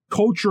the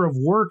culture of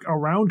work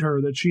around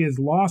her that she has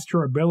lost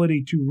her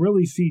ability to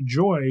really see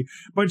joy.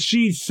 But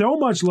she so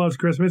much loves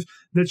Christmas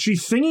that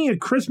she's singing a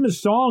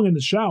Christmas song in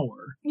the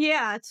shower.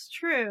 Yeah, it's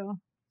true.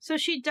 So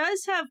she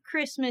does have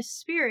Christmas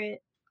spirit,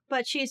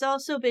 but she's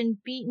also been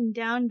beaten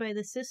down by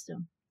the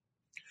system.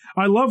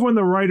 I love when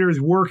the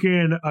writers work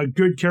in a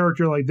good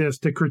character like this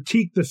to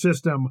critique the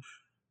system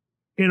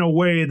in a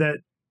way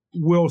that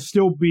will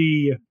still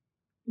be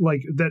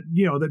like that,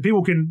 you know, that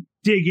people can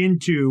dig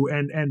into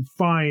and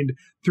find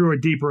through a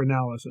deeper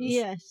analysis.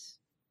 Yes.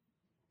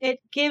 It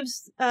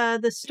gives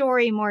the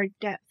story more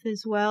depth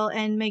as well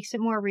and makes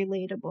it more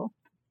relatable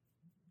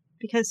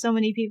because so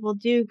many people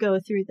do go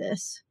through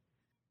this.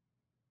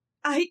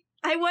 I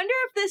wonder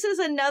if this is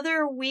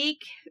another week,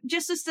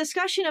 just this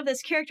discussion of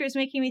this character is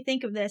making me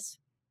think of this,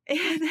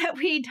 that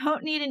we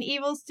don't need an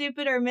evil,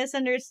 stupid, or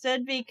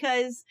misunderstood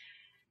because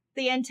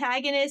the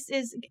antagonist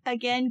is,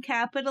 again,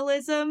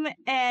 capitalism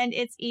and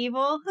it's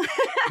evil.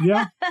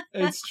 Yeah,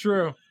 it's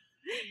true.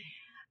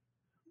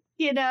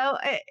 You know,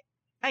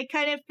 I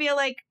kind of feel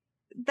like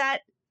that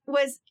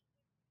was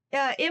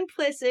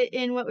implicit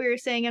in what we were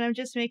saying, and I'm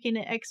just making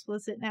it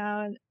explicit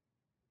now.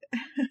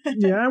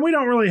 Yeah, and we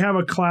don't really have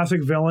a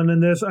classic villain in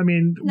this. I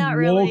mean, Not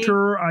really.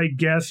 Walter, I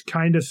guess,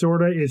 kind of,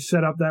 sort of, is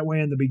set up that way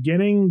in the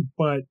beginning,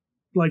 but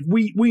like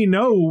we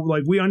know,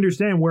 like we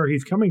understand where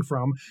he's coming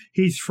from.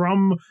 He's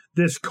from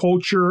this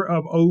culture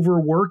of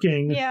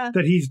overworking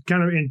that he's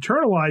kind of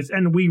internalized,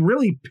 and we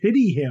really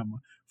pity him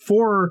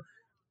for,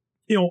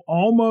 you know,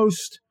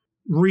 almost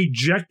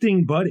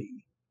rejecting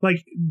Buddy.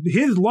 Like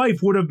his life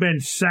would have been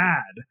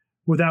sad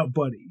without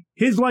Buddy.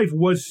 His life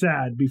was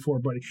sad before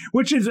Buddy,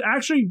 which is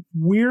actually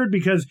weird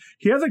because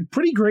he has a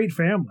pretty great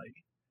family.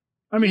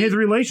 I mean, his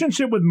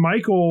relationship with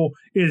Michael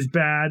is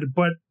bad,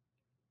 but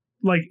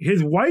like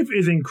his wife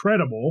is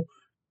incredible.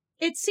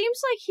 It seems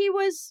like he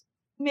was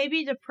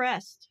maybe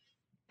depressed.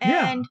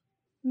 And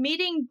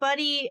meeting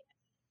Buddy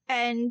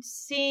and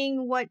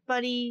seeing what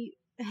Buddy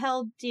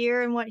held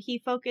dear and what he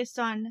focused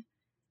on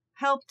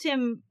helped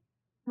him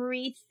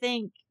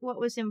rethink what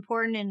was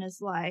important in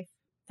his life.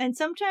 And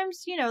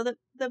sometimes, you know,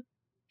 the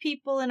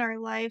people in our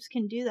lives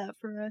can do that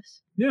for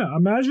us. Yeah,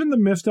 imagine the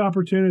missed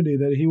opportunity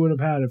that he would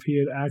have had if he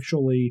had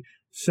actually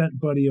sent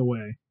Buddy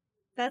away.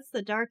 That's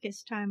the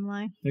darkest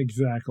timeline.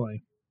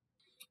 Exactly.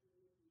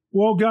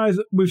 Well, guys,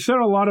 we've said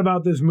a lot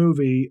about this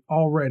movie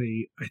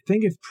already. I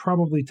think it's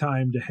probably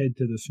time to head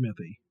to the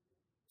smithy.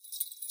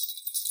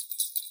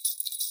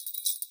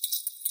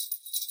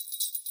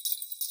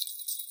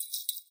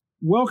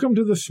 Welcome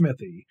to the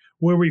Smithy,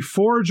 where we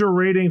forge a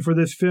rating for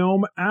this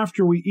film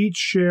after we each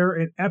share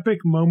an epic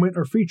moment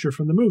or feature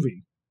from the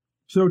movie.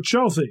 So,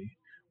 Chelsea,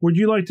 would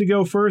you like to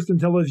go first and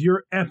tell us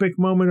your epic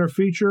moment or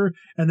feature,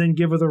 and then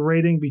give us a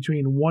rating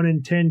between 1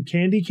 and 10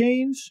 candy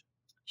canes?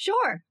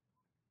 Sure.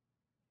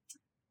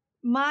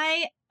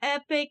 My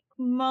epic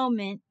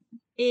moment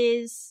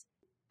is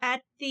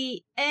at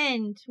the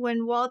end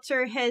when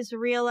Walter has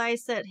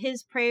realized that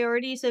his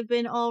priorities have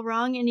been all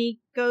wrong and he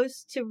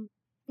goes to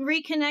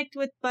reconnect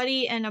with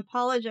Buddy and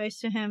apologize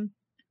to him.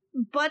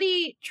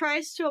 Buddy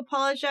tries to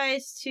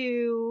apologize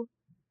to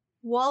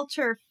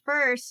Walter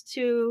first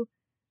to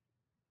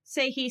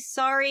say he's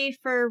sorry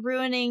for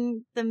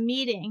ruining the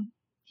meeting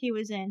he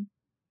was in.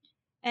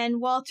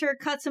 And Walter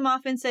cuts him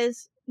off and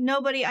says,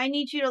 "No, Buddy, I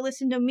need you to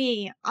listen to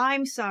me.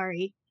 I'm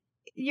sorry.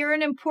 You're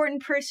an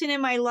important person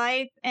in my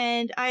life,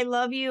 and I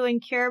love you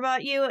and care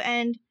about you,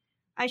 and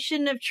I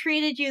shouldn't have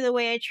treated you the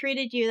way I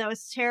treated you. That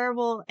was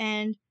terrible,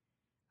 and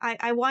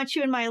I want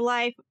you in my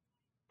life,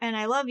 and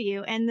I love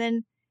you." And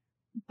then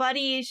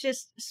Buddy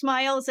just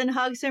smiles and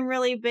hugs him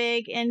really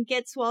big and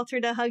gets Walter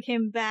to hug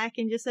him back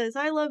and just says,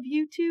 "I love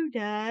you too,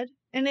 Dad."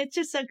 And it's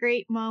just a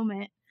great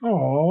moment.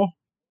 Aww.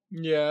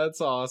 Yeah,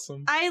 it's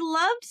awesome. I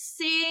loved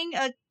seeing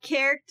a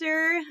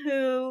character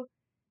who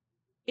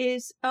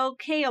is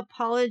okay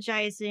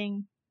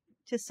apologizing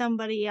to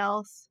somebody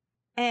else.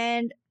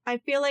 And I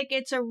feel like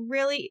that's one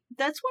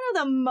of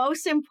the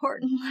most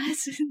important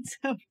lessons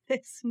of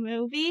this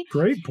movie.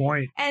 Great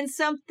point. And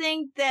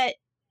something that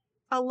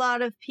a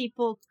lot of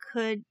people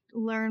could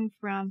learn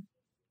from.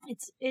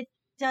 It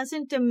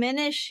doesn't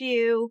diminish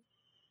you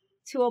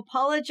to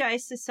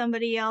apologize to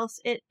somebody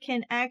else. It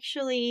can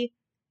actually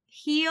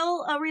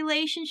heal a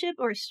relationship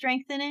or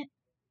strengthen it,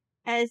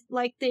 as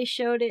like they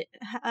showed it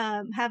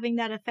having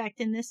that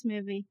effect in this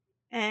movie.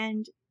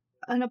 And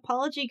an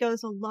apology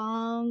goes a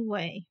long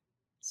way.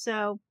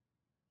 So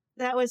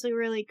that was a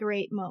really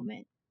great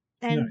moment.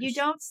 And Nice. You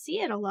don't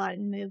see it a lot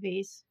in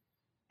movies.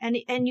 And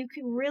you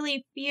can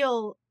really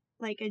feel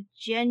like a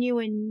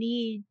genuine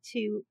need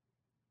to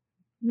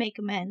make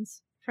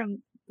amends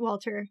from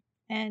Walter,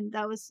 and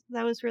that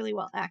was really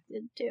well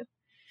acted too.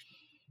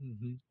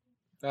 Mm-hmm.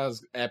 That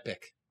was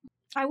epic.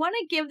 I want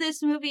to give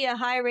this movie a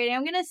high rating.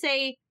 I'm gonna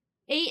say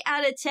 8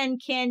 out of 10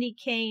 candy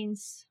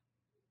canes.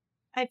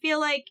 I feel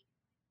like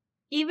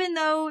even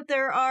though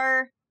there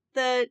are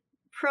the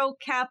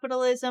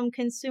pro-capitalism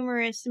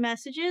consumerist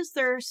messages,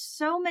 there are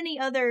so many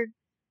other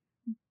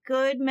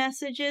good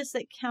messages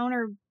that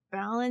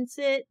counterbalance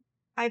it.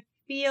 I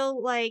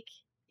feel like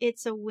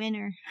it's a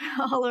winner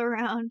all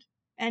around,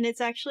 and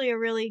it's actually a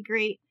really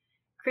great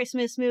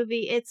Christmas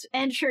movie. It's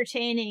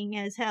entertaining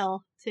as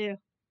hell too,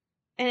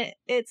 and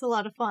it's a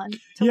lot of fun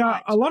to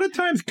watch. A lot of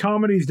times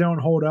comedies don't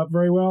hold up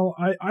very well.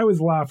 I was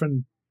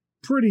laughing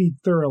pretty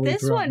thoroughly.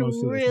 This one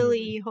most of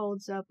really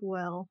holds up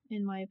well,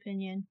 in my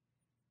opinion.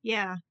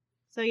 Yeah.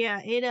 So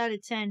yeah, 8 out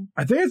of 10.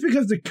 I think it's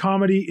because the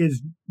comedy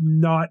is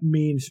not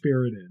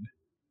mean-spirited.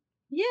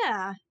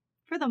 Yeah,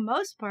 for the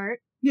most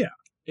part. Yeah.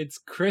 It's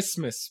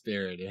Christmas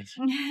spirited.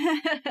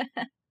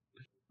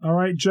 All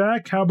right,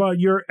 Jack, how about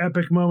your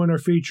epic moment or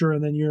feature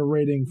and then your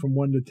rating from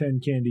 1 to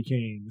 10 candy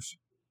canes?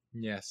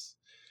 Yes.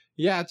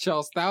 Yeah,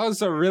 Chels, that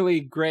was a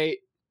really great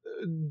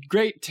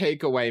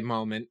takeaway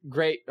moment.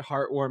 Great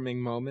heartwarming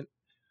moment.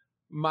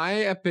 My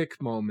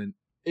epic moment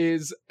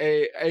is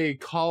a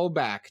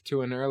callback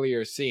to an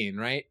earlier scene,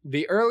 right?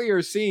 The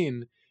earlier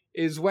scene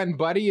is when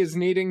Buddy is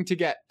needing to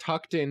get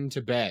tucked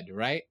into bed,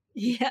 right?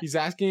 Yeah. He's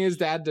asking his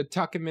dad to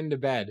tuck him into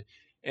bed,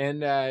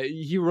 and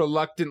he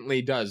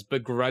reluctantly does,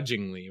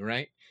 begrudgingly,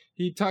 right?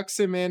 He tucks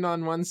him in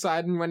on one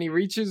side, and when he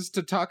reaches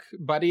to tuck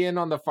Buddy in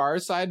on the far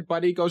side,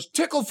 Buddy goes,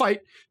 tickle fight,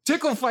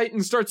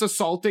 and starts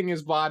assaulting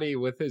his body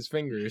with his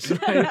fingers,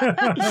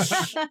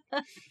 right?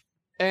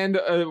 And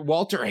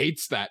Walter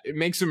hates that. It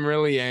makes him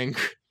really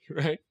angry,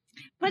 right?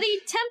 But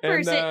he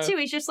tempers it, too.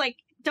 He's just like,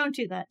 don't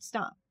do that.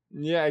 Stop.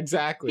 Yeah,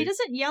 exactly. He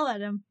doesn't yell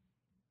at him.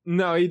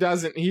 No, he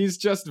doesn't. He's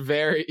just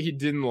he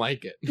didn't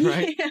like it,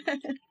 right?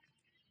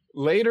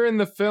 Later in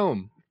the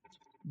film,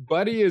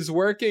 Buddy is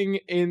working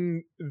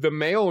in the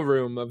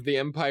mailroom of the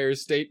Empire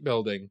State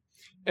Building,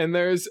 and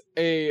there's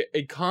a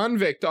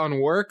convict on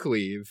work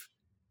leave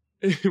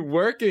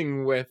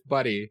working with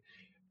Buddy,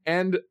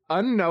 and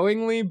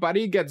unknowingly,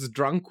 Buddy gets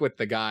drunk with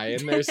the guy,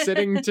 and they're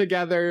sitting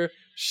together,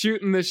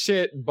 shooting the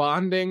shit,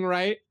 bonding,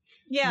 right?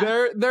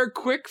 Yeah. They're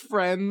quick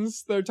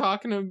friends. They're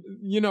talking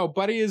to,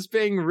 Buddy is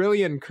being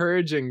really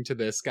encouraging to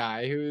this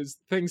guy who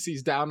thinks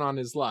he's down on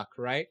his luck,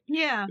 right?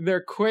 Yeah.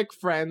 They're quick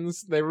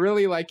friends. They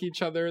really like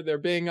each other. They're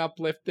being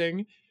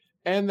uplifting.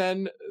 And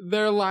then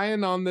they're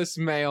lying on this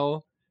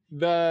mail.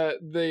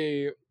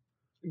 The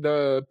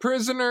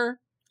prisoner,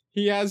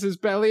 he has his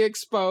belly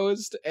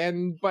exposed,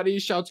 and Buddy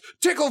shouts,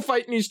 tickle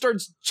fight, and he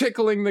starts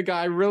tickling the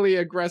guy really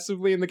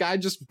aggressively, and the guy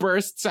just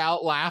bursts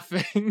out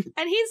laughing. And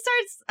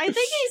I think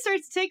he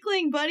starts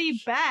tickling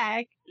Buddy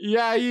back.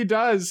 Yeah, he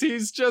does.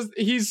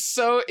 He's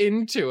so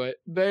into it.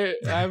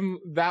 I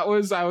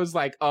was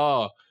like,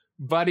 oh,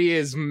 Buddy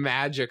is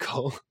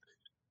magical.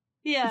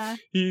 Yeah.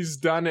 He's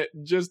done it.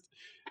 Just,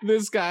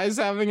 this guy's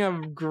having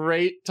a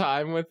great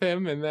time with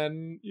him, and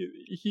then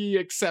he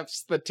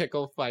accepts the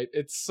tickle fight.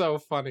 It's so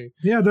funny.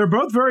 Yeah, they're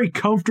both very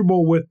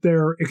comfortable with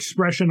their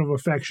expression of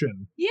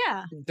affection.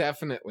 Yeah.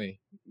 Definitely.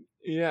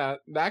 Yeah,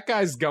 that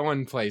guy's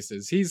going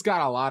places. He's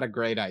got a lot of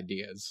great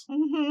ideas.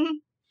 Mm-hmm.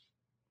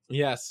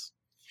 Yes.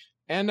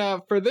 And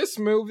for this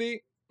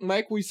movie,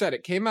 like we said,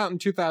 it came out in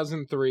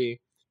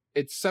 2003.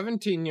 It's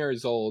 17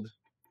 years old.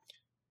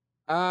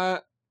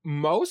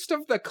 Most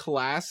of the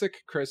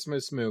classic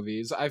Christmas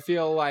movies, I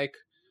feel like,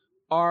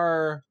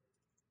 are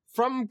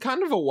from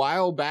kind of a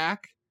while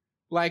back,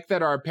 like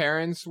that our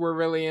parents were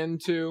really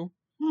into,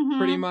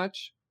 pretty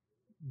much.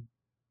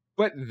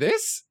 But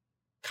this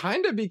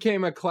kind of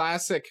became a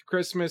classic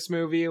Christmas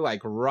movie,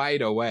 like,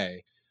 right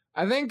away.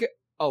 I think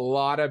a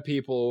lot of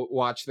people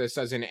watch this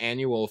as an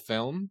annual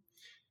film,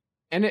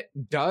 and it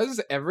does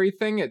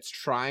everything it's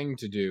trying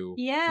to do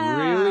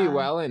really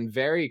well and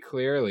very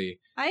clearly.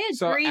 I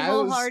agree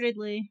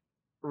wholeheartedly.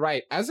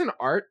 Right. As an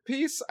art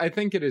piece, I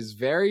think it is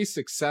very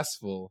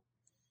successful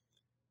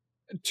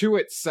to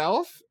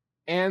itself,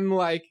 and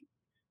like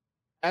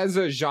as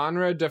a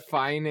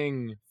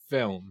genre-defining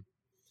film.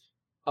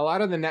 A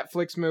lot of the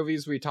Netflix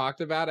movies we talked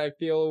about, I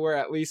feel, were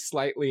at least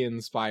slightly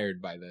inspired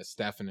by this,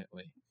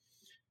 definitely.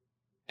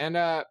 And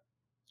I'm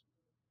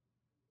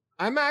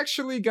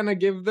actually gonna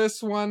give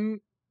this one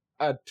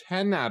a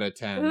 10 out of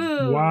 10.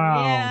 Ooh,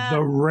 wow, yeah.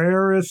 The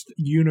rarest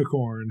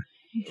unicorn.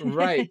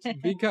 Right,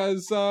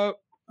 because I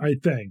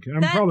think. I'm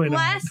that probably not.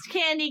 last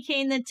candy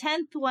cane, the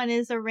 10th one,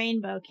 is a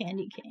rainbow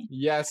candy cane.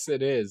 yes,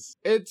 it is.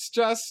 It's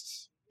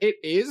just, it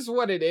is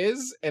what it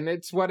is, and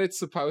it's what it's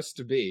supposed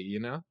to be, you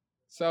know?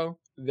 So,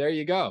 there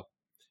you go.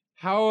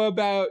 How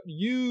about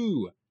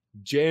you,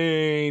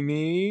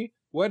 Jamie?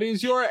 What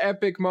is your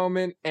epic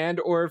moment and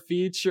or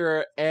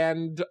feature,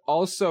 and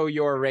also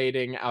your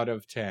rating out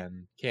of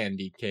 10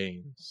 candy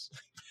canes?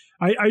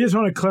 I just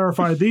want to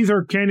clarify, these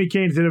are candy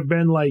canes that have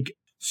been like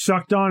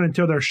sucked on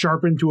until they're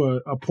sharpened to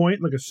a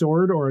point, like a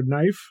sword or a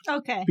knife,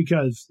 Okay.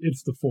 because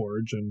it's the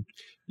Forge, and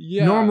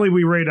Yeah. normally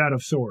we raid out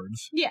of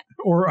swords. Yeah.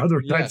 Or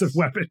other types of Yes.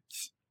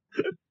 weapons.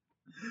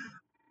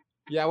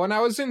 Yeah, when I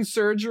was in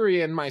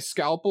surgery and my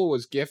scalpel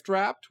was gift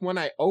wrapped, when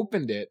I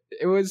opened it,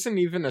 it wasn't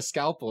even a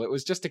scalpel. It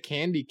was just a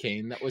candy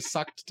cane that was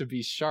sucked to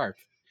be sharp.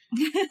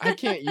 I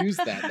can't use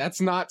that.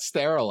 That's not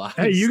sterilized.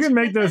 Hey, you can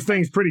make those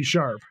things pretty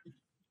sharp.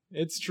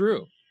 It's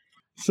true.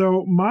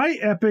 So my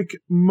epic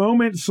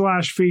moment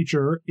 /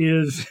 feature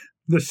is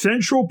the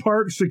Central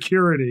Park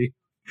security,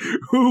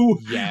 who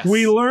Yes.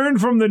 we learned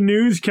from the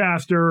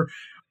newscaster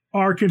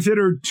are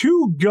considered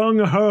too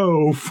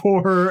gung-ho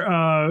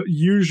for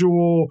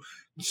usual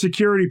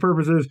security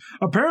purposes.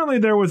 Apparently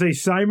there was a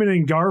Simon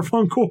and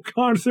Garfunkel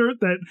concert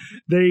that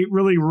they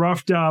really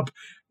roughed up.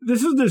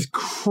 This is this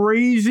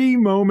crazy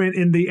moment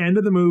in the end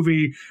of the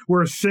movie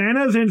where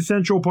Santa's in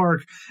Central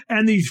Park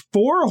and these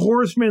 4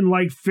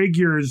 horsemen-like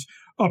figures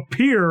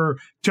appear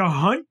to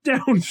hunt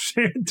down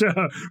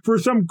Santa for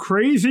some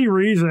crazy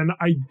reason.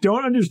 I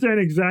don't understand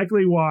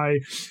exactly why,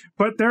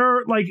 but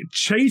they're like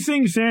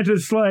chasing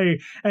Santa's sleigh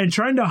and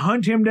trying to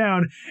hunt him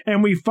down.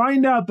 And we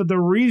find out that the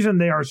reason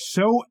they are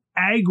so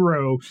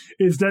aggro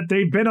is that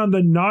they've been on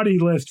the naughty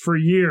list for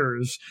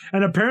years.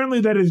 And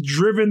apparently that has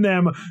driven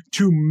them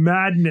to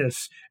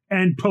madness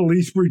and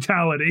police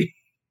brutality.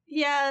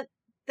 Yeah,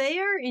 they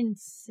are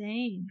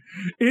insane.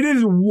 It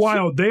is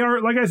wild. They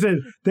are, like I said,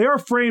 they are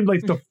framed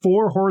like the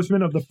 4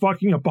 horsemen of the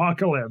fucking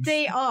apocalypse.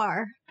 They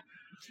are.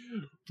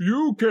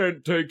 You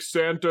can't take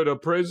Santa to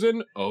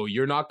prison. Oh,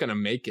 you're not going to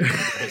make it to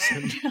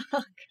prison.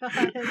 Oh,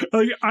 God.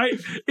 Like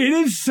it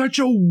is such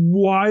a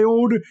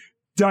wild,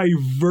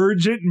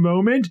 divergent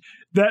moment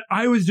that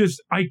I was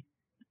just,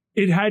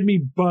 it had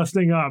me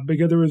busting up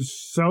because it was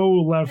so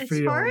left As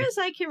field. far as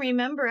I can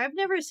remember, I've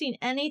never seen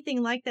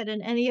anything like that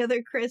in any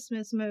other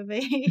Christmas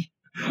movie.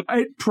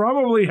 It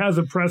probably has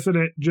a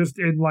precedent just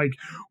in like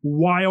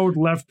wild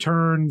left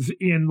turns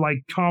in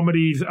like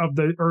comedies of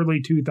the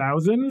early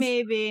 2000s.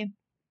 Maybe.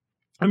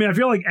 I mean, I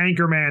feel like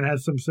Anchorman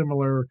has some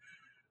similar,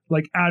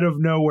 like, out of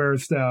nowhere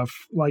stuff,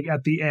 like,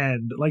 at the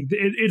end. Like,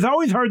 it's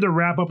always hard to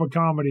wrap up a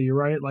comedy,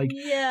 right? Like,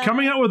 Yeah.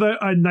 coming out with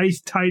a nice,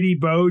 tidy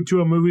bow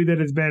to a movie that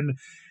has been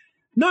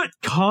not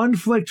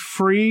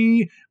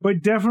conflict-free,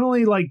 but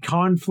definitely, like,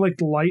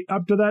 conflict-light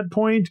up to that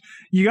point.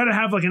 You got to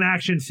have, like, an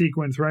action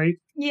sequence, right?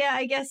 Yeah,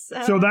 I guess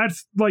so. So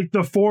that's, like,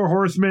 the 4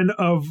 horsemen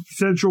of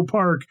Central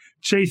Park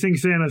chasing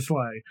Santa's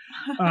sleigh.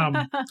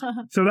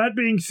 So that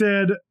being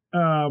said,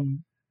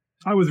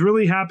 I was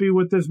really happy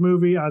with this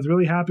movie. I was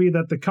really happy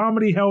that the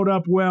comedy held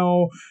up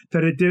well,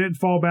 that it didn't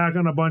fall back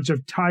on a bunch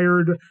of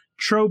tired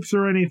tropes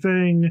or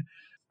anything.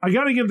 I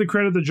got to give the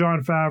credit to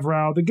Jon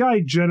Favreau. The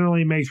guy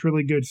generally makes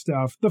really good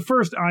stuff. The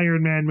first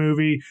Iron Man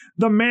movie,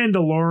 The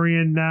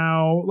Mandalorian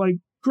now, like,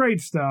 great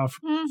stuff.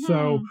 Mhm.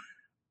 So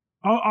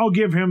I'll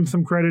give him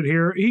some credit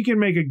here. He can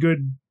make a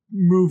good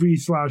movie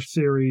 /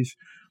 series.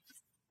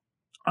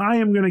 I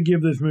am going to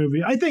give this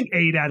movie, I think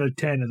 8 out of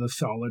 10 is a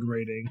solid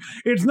rating.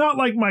 It's not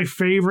like my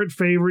favorite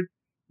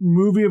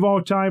movie of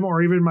all time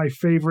or even my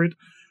favorite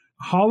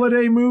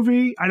holiday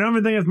movie. I don't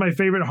even think it's my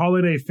favorite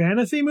holiday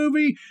fantasy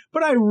movie,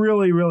 but I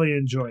really, really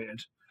enjoy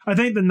it. I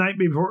think The Night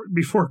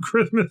Before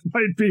Christmas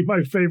might be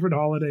my favorite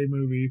holiday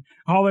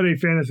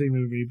fantasy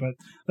movie, but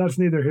that's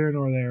neither here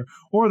nor there.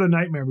 Or The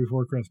Nightmare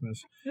Before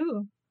Christmas.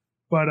 Ooh.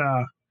 But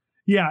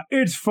yeah,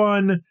 it's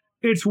fun.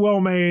 It's well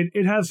made.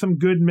 It has some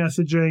good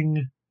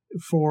messaging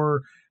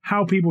for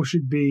how people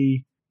should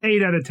be.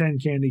 8 out of 10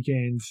 candy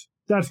canes.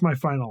 That's my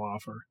final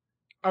offer.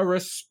 A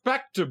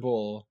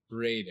respectable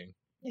rating.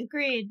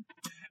 Agreed.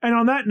 And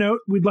on that note,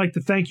 we'd like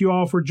to thank you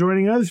all for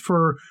joining us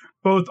for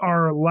both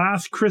our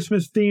last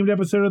Christmas-themed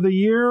episode of the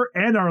year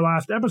and our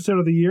last episode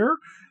of the year.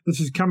 This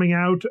is coming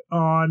out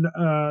on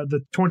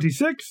the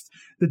 26th,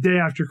 the day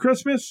after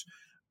Christmas.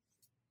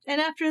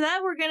 And after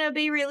that, we're going to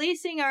be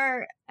releasing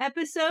our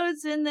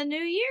episodes in the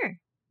new year.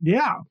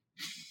 Yeah,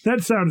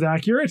 that sounds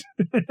accurate.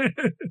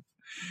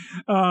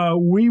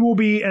 We will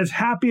be as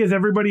happy as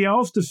everybody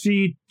else to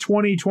see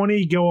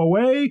 2020 go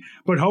away,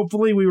 but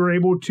hopefully we were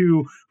able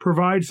to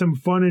provide some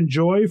fun and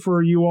joy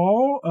for you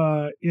all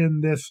in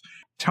this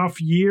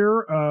tough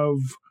year of,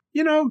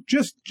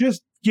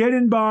 just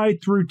getting by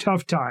through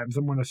tough times,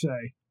 I'm going to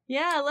say.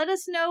 Yeah, let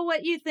us know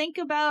what you think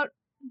about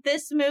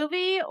this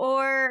movie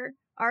or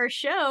our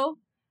show.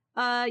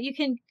 You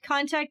can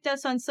contact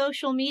us on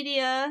social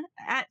media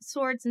at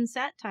Swords and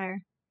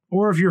Satire.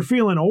 Or if you're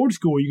feeling old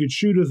school, you could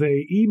shoot us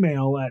an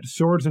email at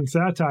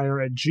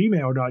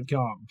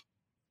swordsandsatire@gmail.com.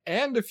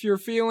 And if you're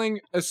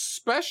feeling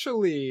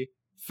especially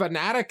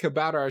fanatic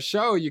about our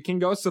show, you can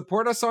go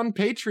support us on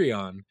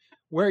Patreon,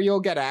 where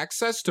you'll get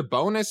access to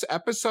bonus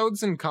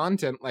episodes and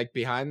content like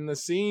behind the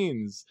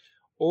scenes,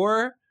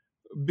 or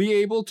be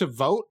able to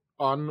vote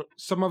on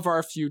some of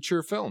our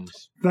future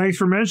films. Thanks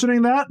for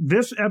mentioning that.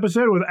 This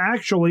episode was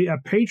actually a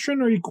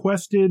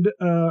patron-requested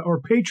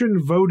or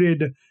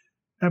patron-voted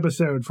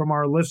episode from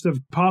our list of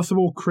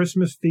possible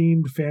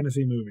Christmas-themed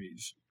fantasy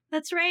movies.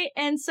 That's right.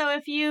 And so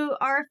if you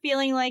are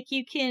feeling like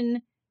you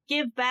can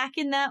give back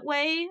in that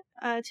way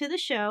to the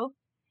show,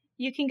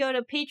 you can go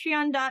to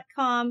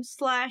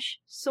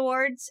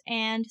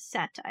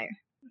patreon.com/swords-and-satire.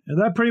 And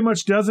that pretty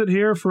much does it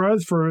here for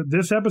us for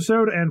this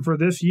episode and for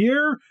this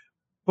year.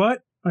 But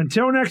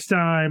until next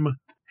time,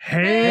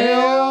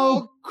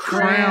 Hail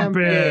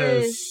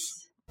Krampus!